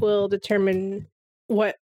that will determine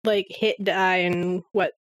what like hit die and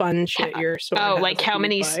what fun shit your sword Oh, has like how to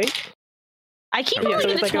many? fight. I keep Yeah, rolling so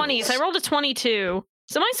in it's the like a- 20s. I rolled a 22.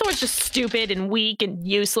 So my sword's just stupid and weak and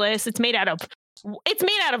useless. It's made out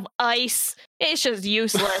of ice. It's just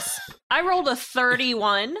useless. I rolled a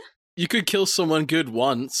 31. You could kill someone good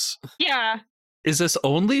once. Yeah. Is this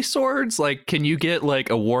only swords? Like, can you get like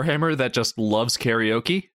a Warhammer that just loves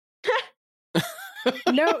karaoke?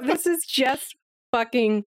 No, this is just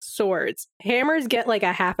fucking swords. Hammers get like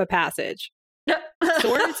a half a passage.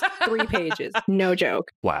 Swords, 3 pages. No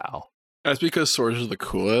joke. Wow. That's because swords are the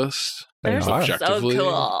coolest. They There's are. So Objectively.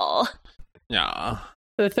 cool. Yeah.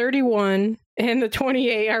 The 31 and the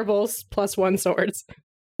 28 are both +1 swords.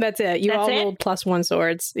 That's it. You That's all it? rolled +1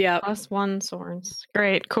 swords. Yeah. +1 swords.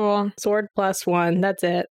 Great. Cool. Sword +1. That's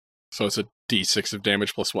it. So it's a d6 of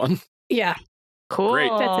damage plus 1. Yeah. Cool.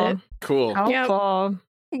 Great. That's it. Cool. Helpful.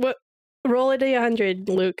 What? Roll a d100,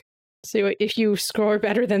 Luke. See what, if you score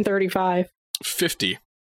better than 35. 50.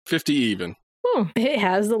 50 even. It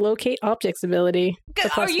has the locate objects ability.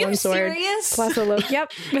 The Are you +1 sword. serious? Plus a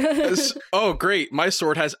Yep. Oh, great. My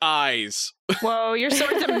sword has eyes. Whoa, your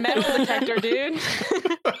sword's a metal detector, dude.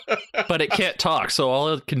 But it can't talk, so all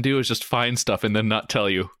it can do is just find stuff and then not tell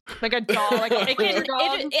you. Like a dog, like a It can, finger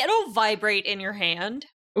dog. it'll vibrate in your hand.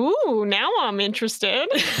 Ooh, now I'm interested.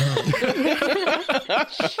 I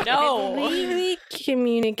No. believe they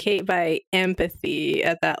communicate by empathy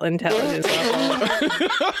at that intelligence level.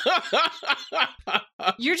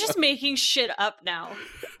 You're just making shit up now.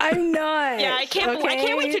 I'm not. Yeah, I can't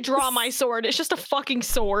wait to draw my sword. It's just a fucking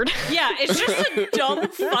sword. Yeah, it's just a dumb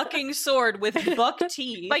fucking sword with buck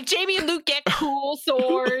teeth. Like Jamie and Luke get cool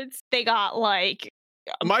swords. They got like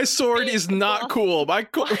My sword is not cool. My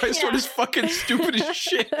sword Yeah. is fucking stupid as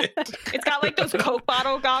shit. it's got like those Coke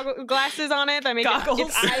bottle glasses on it that make Goggles.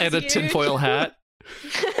 its eyes And a huge. tinfoil hat.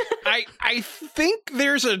 I think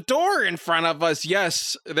there's a door in front of us.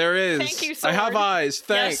 Yes, there is. Thank you, I have sword. eyes.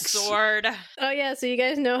 Thanks. Yes, sword. Oh yeah, so you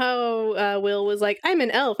guys know how Will was like, I'm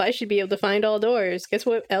an elf. I should be able to find all doors. Guess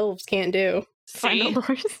what elves can't do? Find See? all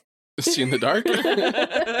doors. See in the dark.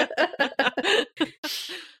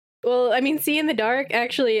 Well, I mean, see in the dark,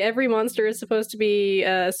 actually, every monster is supposed to be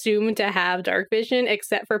assumed to have dark vision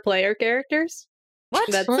except for player characters. What?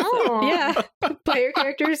 That's Oh. yeah. Player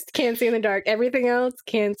characters can't see in the dark. Everything else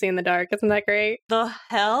can see in the dark. Isn't that great? The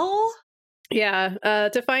hell? Yeah.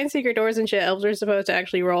 To find secret doors and shit, elves are supposed to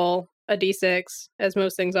actually roll a d6, as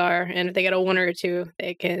most things are. And if they get a 1 or a 2,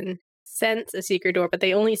 they can sense a secret door, but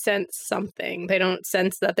they only sense something. They don't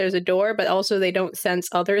sense that there's a door, but also they don't sense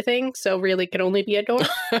other things. So really, it can only be a door.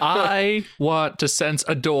 I want to sense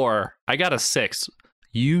a door. I got a 6.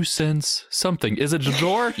 You sense something. Is it a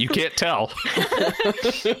door? You can't tell.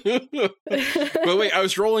 But wait, I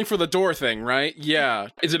was rolling for the door thing, right? Yeah.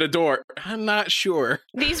 Is it a door? I'm not sure.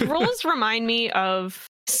 These rules remind me of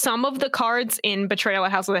some of the cards in Betrayal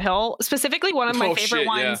at House of the Hill. Specifically, one of my Oh, favorite shit, yeah.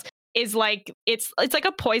 ones is like it's like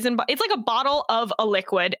a poison. It's like a bottle of a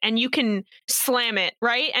liquid, and you can slam it,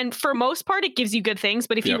 right? And for most part, it gives you good things.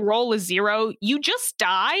 But if you Yep. roll a 0, you just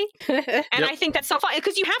die. And Yep. I think that's so fun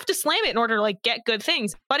because you have to slam it in order to like get good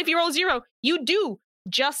things. But if you roll 0, you do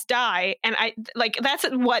just die. And I like that's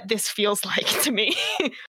what this feels like to me.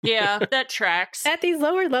 Yeah, that tracks. At these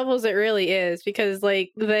lower levels, it really is because like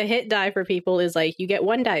the hit die for people is like you get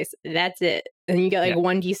 1 dice, that's it, and you get like Yeah.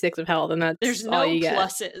 1d6 of health, and that's There's all no you get.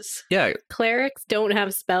 pluses. Yeah. Clerics don't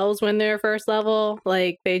have spells when they're first level.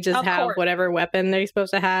 Like they just Of have course. whatever weapon they're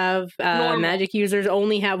supposed to have. Normal. Magic users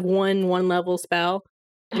only have one level spell.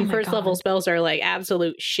 Oh And my first level God. spells are like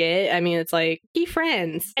absolute shit. I mean, it's like be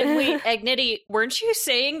friends. And wait, Agnity, weren't you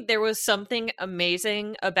saying there was something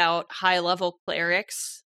amazing about high level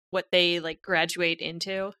clerics? What they like graduate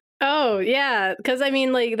into? Oh, yeah. Because I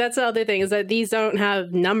mean, like, that's the other thing is that these don't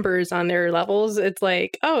have numbers on their levels. It's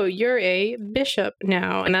like, oh, you're a bishop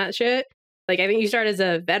now, and that shit. Like, I think you start as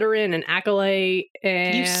a veteran, an acolyte,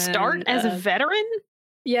 and. You start as a veteran?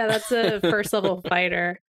 Yeah, that's a first level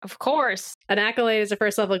fighter. Of course. An acolyte is a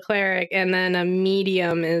first level cleric, and then a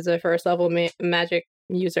medium is a first level magic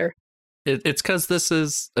user. It's because this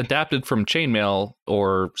is adapted from Chainmail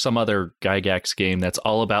or some other Gygax game that's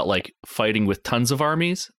all about like fighting with tons of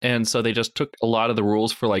armies. And so they just took a lot of the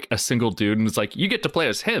rules for like a single dude and it's like, you get to play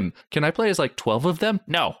as him. Can I play as like 12 of them?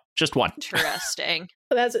 No, just 1. Interesting.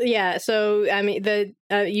 That's yeah. So I mean,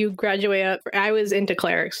 you graduate up. I was into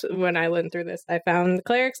clerics when I went through this. I found the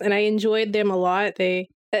clerics and I enjoyed them a lot. The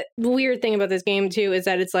weird thing about this game too is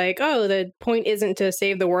that it's like, oh, the point isn't to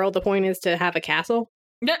save the world. The point is to have a castle.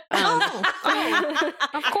 Oh,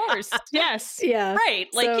 of course. Yes. Yeah. Right,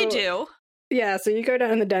 like you So- do. Yeah, so you go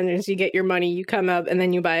down in the dungeons, you get your money, you come up, and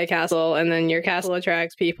then you buy a castle, and then your castle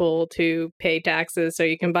attracts people to pay taxes, so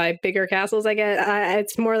you can buy bigger castles. I guess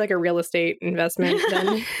it's more like a real estate investment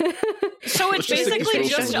than. So it's Let's just basically think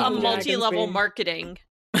it's just social a media. multi-level marketing.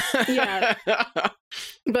 Yeah.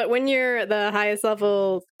 But when you're the highest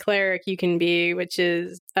level cleric you can be, which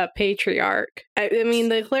is a patriarch, I mean,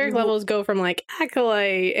 the cleric levels go from like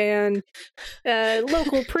acolyte and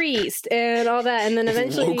local priest and all that, and then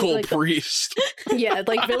eventually Local like, priest. yeah,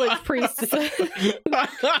 like village priest.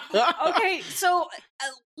 Okay, so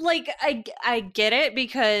like I get it,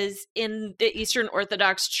 because in the Eastern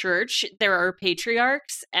Orthodox Church there are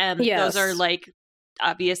patriarchs, and Yes. those are like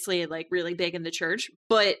obviously like really big in the church,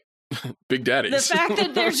 but Big daddies. the fact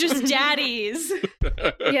that they're just daddies.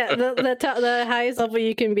 Yeah, the highest level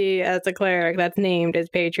you can be as a cleric that's named as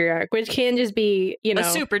patriarch, which can just be, you know, A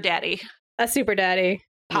super daddy. a super daddy,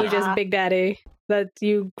 who just Papa. big daddy. That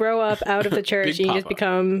you grow up out of the church Big and you just papa.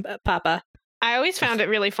 become papa. I always found it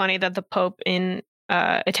really funny that the Pope in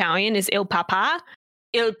Italian is Il Papa.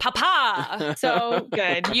 Il papa. So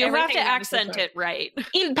good. You have Everything to about this is accent it right.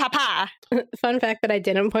 Il Papa. Fun fact that I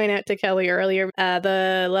didn't point out to Kelly earlier: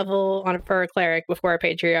 the level on for a cleric before a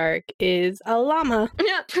patriarch is a llama.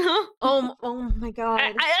 Oh my god.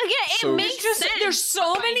 Again, it So- makes sense. There's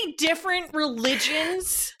so many different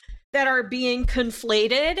religions that are being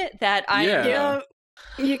conflated that I Yeah.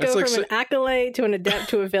 You go That's like from an acolyte to an adept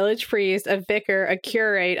to a village priest, a vicar, a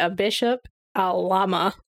curate, a bishop, a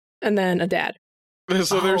llama, and then a dad.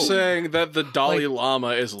 So they're Oh. saying that the Dalai Lama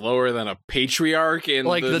is lower than a patriarch in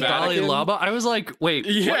Like the Dalai Vatican? Lama? I was like, wait,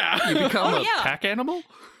 Yeah. what? You become Oh, a yeah. pack animal?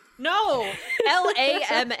 No,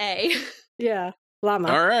 LAMA. Yeah, llama.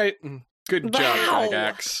 All right. Good job, Wow.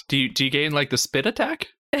 Gygax. Do you gain like the spit attack?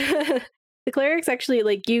 The clerics actually,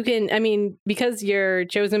 like, you can, I mean, because you're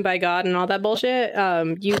chosen by God and all that bullshit,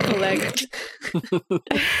 you collect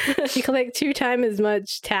you collect 2 times as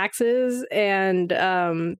much taxes and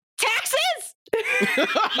Taxes!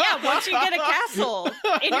 Yeah, once you get a castle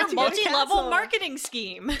in your Once you get a multi-level castle. marketing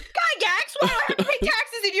scheme. Gygax, why do I have to pay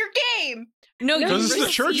taxes in your game? No, you Because it's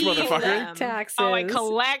the church, receive motherfucker. them. taxes. Oh, I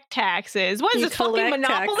collect taxes. What is You this, fucking collect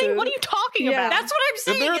Monopoly? taxes. What are you talking Yeah. about? That's what I'm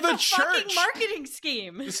saying. They're It's the a fucking church. marketing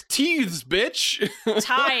scheme. It's teeths, bitch.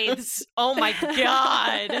 Tithes. Oh my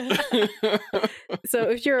god.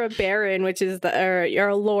 So if you're a baron, which is or you're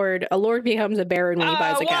a lord becomes a baron when he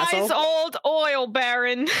buys a castle. Wise old oil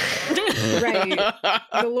baron. Right.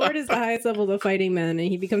 The lord is the highest level of the fighting man, and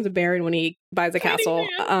he becomes a baron when he buys a castle.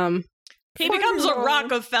 He becomes a Fun-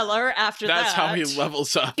 Rockefeller after That's that. how he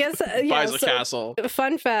levels up. Guess, Buys a so- castle.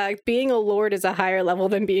 Fun fact: being a lord is a higher level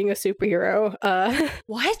than being a superhero.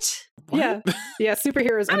 What? Yeah,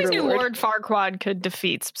 superheroes I always under knew lord. Lord Farquaad could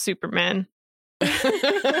defeat Superman. You think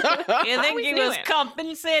always he knew was it.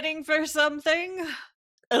 compensating for something?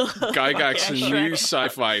 Gygax's Yeah, new sure.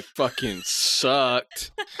 sci-fi fucking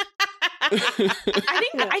sucked.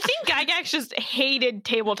 I think Gygax just hated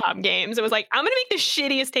tabletop games. It was like, I'm gonna make the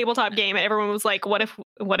shittiest tabletop game, and everyone was like, "What if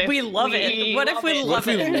We love it. What if we it? What if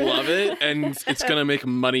we it. love it and it's gonna make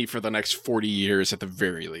money for the next 40 years at the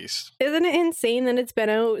very least? Isn't it insane that it's been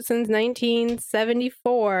out since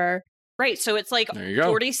 1974? Right, so it's like There you go.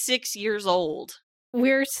 46 years old.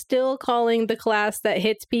 We're still calling the class that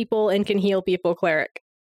hits people and can heal people cleric.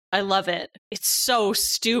 I love it. It's so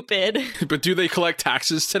stupid. But do they collect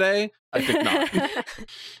taxes today? I think not.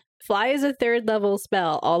 Fly is a 3rd level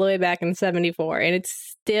spell all the way back in 74, and it's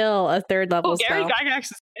still a 3rd level Oh, Gary spell.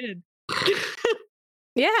 Gygax is dead.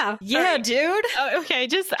 Yeah. Yeah, Alright. dude. Oh, okay,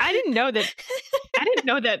 just I didn't know that. I didn't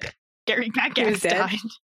know that Gary He Gygax was dead. died.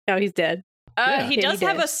 No, he's dead. Yeah. He Yeah, does he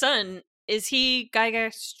have did. a son. Is he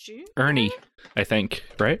Gygax Jr.? Ernie, I think,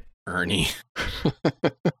 right? Ernie.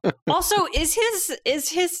 Also, is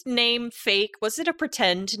his name fake? Was it a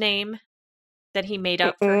pretend name that he made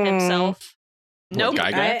up for Mm-mm. himself? Nope.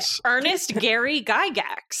 What, Gygax? Ernest Gary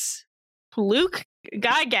Gygax. Luke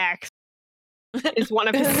Gygax is one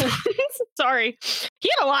of his sons. Sorry, he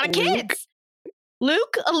had a lot of kids.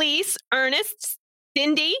 Luke, Elise, Ernest,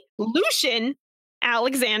 Cindy, Lucian,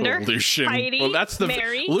 Alexander, Lucian. Heidi, Well, that's the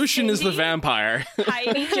Mary, Lucian is the Cindy, vampire.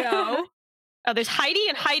 Heidi Joe. Oh, there's Heidi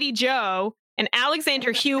and Heidi Joe and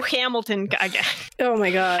Alexander Hugh Hamilton Gygax. Oh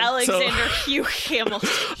my god. Alexander Hugh Hamilton.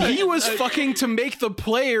 He was fucking to make the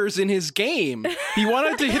players in his game. He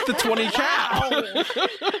wanted to hit the 20 cap.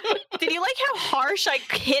 Did you like how harsh I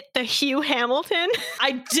hit the Hugh Hamilton?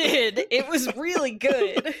 I did. It was really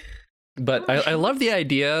good. But I love the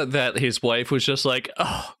idea that his wife was just like,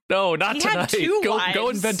 oh, no, not He had tonight. 2 Go wives.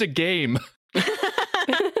 invent a game.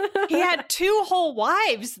 He had 2 whole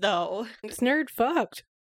wives, though. It's nerd fucked.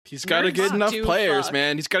 He's got to Nerds get enough do players, fuck.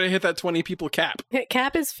 man. He's got to hit that 20 people cap.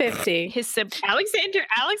 Cap is 50. His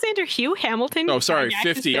Alexander Hugh Hamilton. Oh, sorry, Gygax's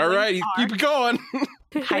 50. All right, siblings keep it going.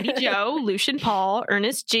 are Heidi Joe, Lucian Paul,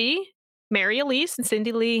 Ernest G, Mary Elise, and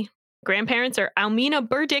Cindy Lee. Grandparents are Almina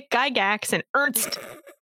Burdick Gygax and Ernst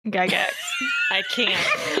Gygax. I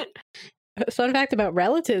can't. Fun fact about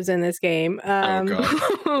relatives in this game. Oh,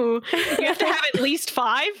 God. You have to have at least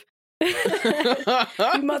 5.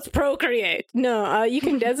 You must procreate. No, you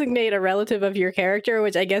can designate a relative of your character,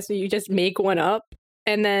 which I guess you just make one up.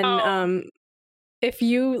 And then if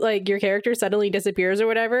you, like, your character suddenly disappears or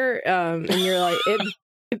whatever, and you're like,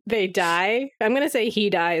 they die. I'm going to say he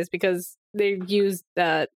dies because they use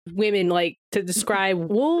women, like, to describe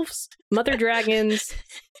wolves, mother dragons,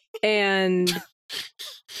 and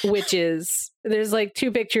witches. There's like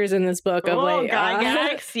 2 pictures in this book of like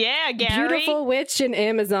Gygax. Yeah, Gary. beautiful witch in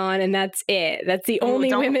Amazon, and that's it. That's the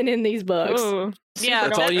only women in these books. Ooh, Yeah,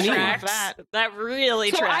 That's all you need. tracks. That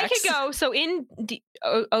really so tracks. I could go. So in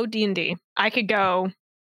D&D, I could go.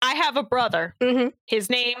 I have a brother. Mhm. His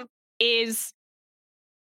name is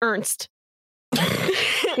Ernst.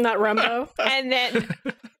 Not Rumbo. And then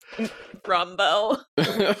Rumbo.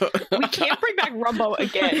 we can't bring back Rumbo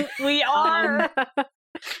again. We are.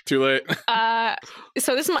 Too late.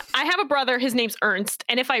 So this is I have a brother. His name's Ernst,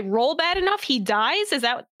 and if I roll bad enough, he dies. Is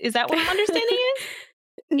that what I'm understanding is?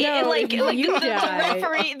 No, like you the die.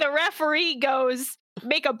 referee goes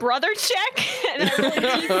make a brother check, and I roll a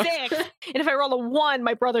D6, and if I roll a 1,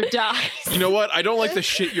 my brother dies. You know what? I don't like the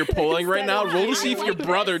shit you're pulling right now. Roll to see if your like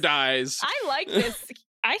brother this. dies. I like this.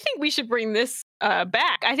 I think we should bring this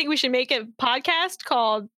back. I think we should make a podcast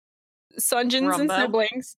called Sungeons and Rumbo.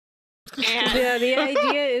 Siblings. And Yeah, the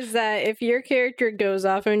idea is that if your character goes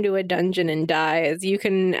off into a dungeon and dies, you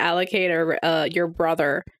can allocate your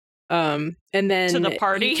brother, and then To the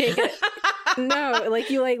party? you take it. No, like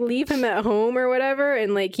you like leave him at home or whatever,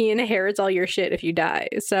 and like he inherits all your shit if you die.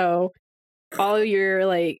 So all your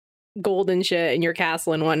like gold and shit and your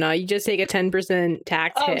castle and whatnot, you just take a 10%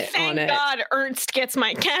 tax hit thank on it. God Ernst gets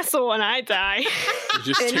my castle when I die. You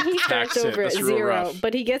just And take he the tax starts hit. over at That's real 0, rough.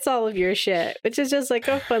 but he gets all of your shit, which is just like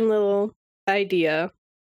a fun little idea.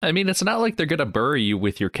 I mean, it's not like they're gonna bury you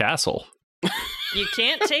with your castle. You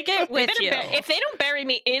can't take it with you. If they don't bury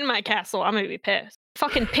me in my castle, I'm gonna be pissed.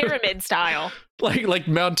 Fucking pyramid style. Like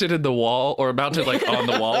mounted in the wall, or mounted like on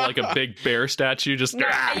the wall, like a big bear statue. Just No,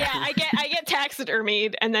 yeah, I get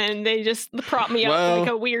taxidermied, and then they just prop me up like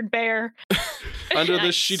a weird bear. Under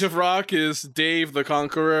this sheet of rock is Dave the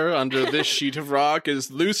Conqueror. Under this sheet of rock is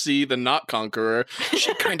Lucy the Not Conqueror.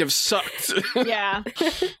 She kind of sucked. Yeah.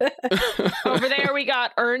 Over there we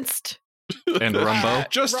got Ernst. and Rumbo.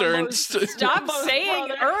 Just Rumbo's- Ernst. Stop Rumbo's saying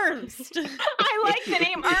brother. Ernst. I like the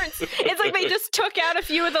name Ernst. It's like they just took out a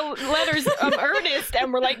few of the letters of Ernest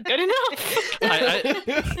and were like, good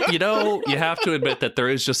enough. You know, you have to admit that there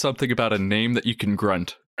is just something about a name that you can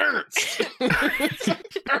grunt. Ernst.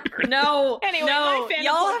 No, Anyway, no, my fan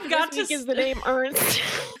y'all of have got this to week is the name Ernst.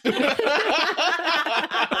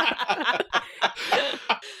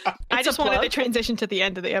 I just wanted to transition to the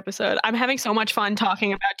end of the episode. I'm having so much fun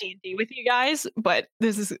talking about D&D with you guys, but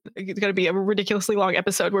this is going to be a ridiculously long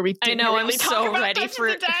episode where we I didn't know, really I'm talk so about ready Dungeons for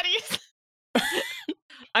and it. Daddies.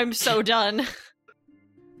 I'm so done.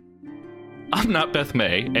 I'm not Beth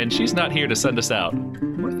May, and she's not here to send us out.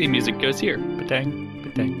 Our theme music goes here. Ba-dang,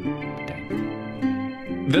 ba-dang, ba-dang.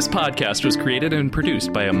 This podcast was created and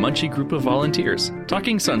produced by a munchy group of volunteers.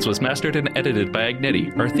 Talking Sons was mastered and edited by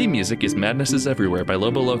Agnetti. Our theme music is Madness is Everywhere by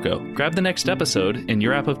Lobo Loco. Grab the next episode in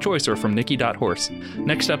your app of choice or from Nikki.horse.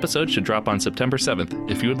 Next episode should drop on September 7th.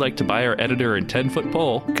 If you would like to buy our editor and 10-foot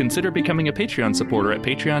pole, consider becoming a Patreon supporter at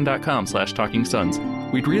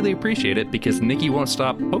patreon.com/talkingsons. We'd really appreciate it because Nikki won't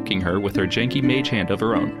stop poking her with her janky mage hand of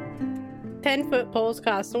her own. 10-foot poles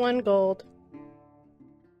cost 1 gold.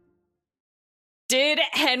 Did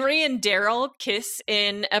Henry and Daryl kiss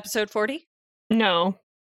in episode 40? No,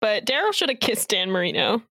 but Daryl should have kissed Dan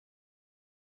Marino.